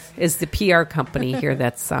Leader is the PR company here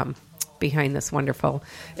that's behind this wonderful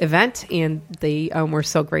event, and they were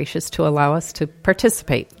so gracious to allow us to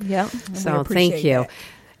participate. Yep. So appreciate thank you. that.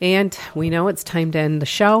 And we know it's time to end the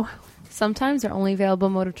show. Sometimes our only available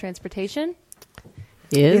mode of transportation.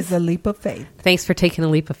 Is It's a leap of faith. thanks for taking a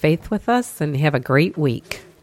leap of faith with us, and have a great week.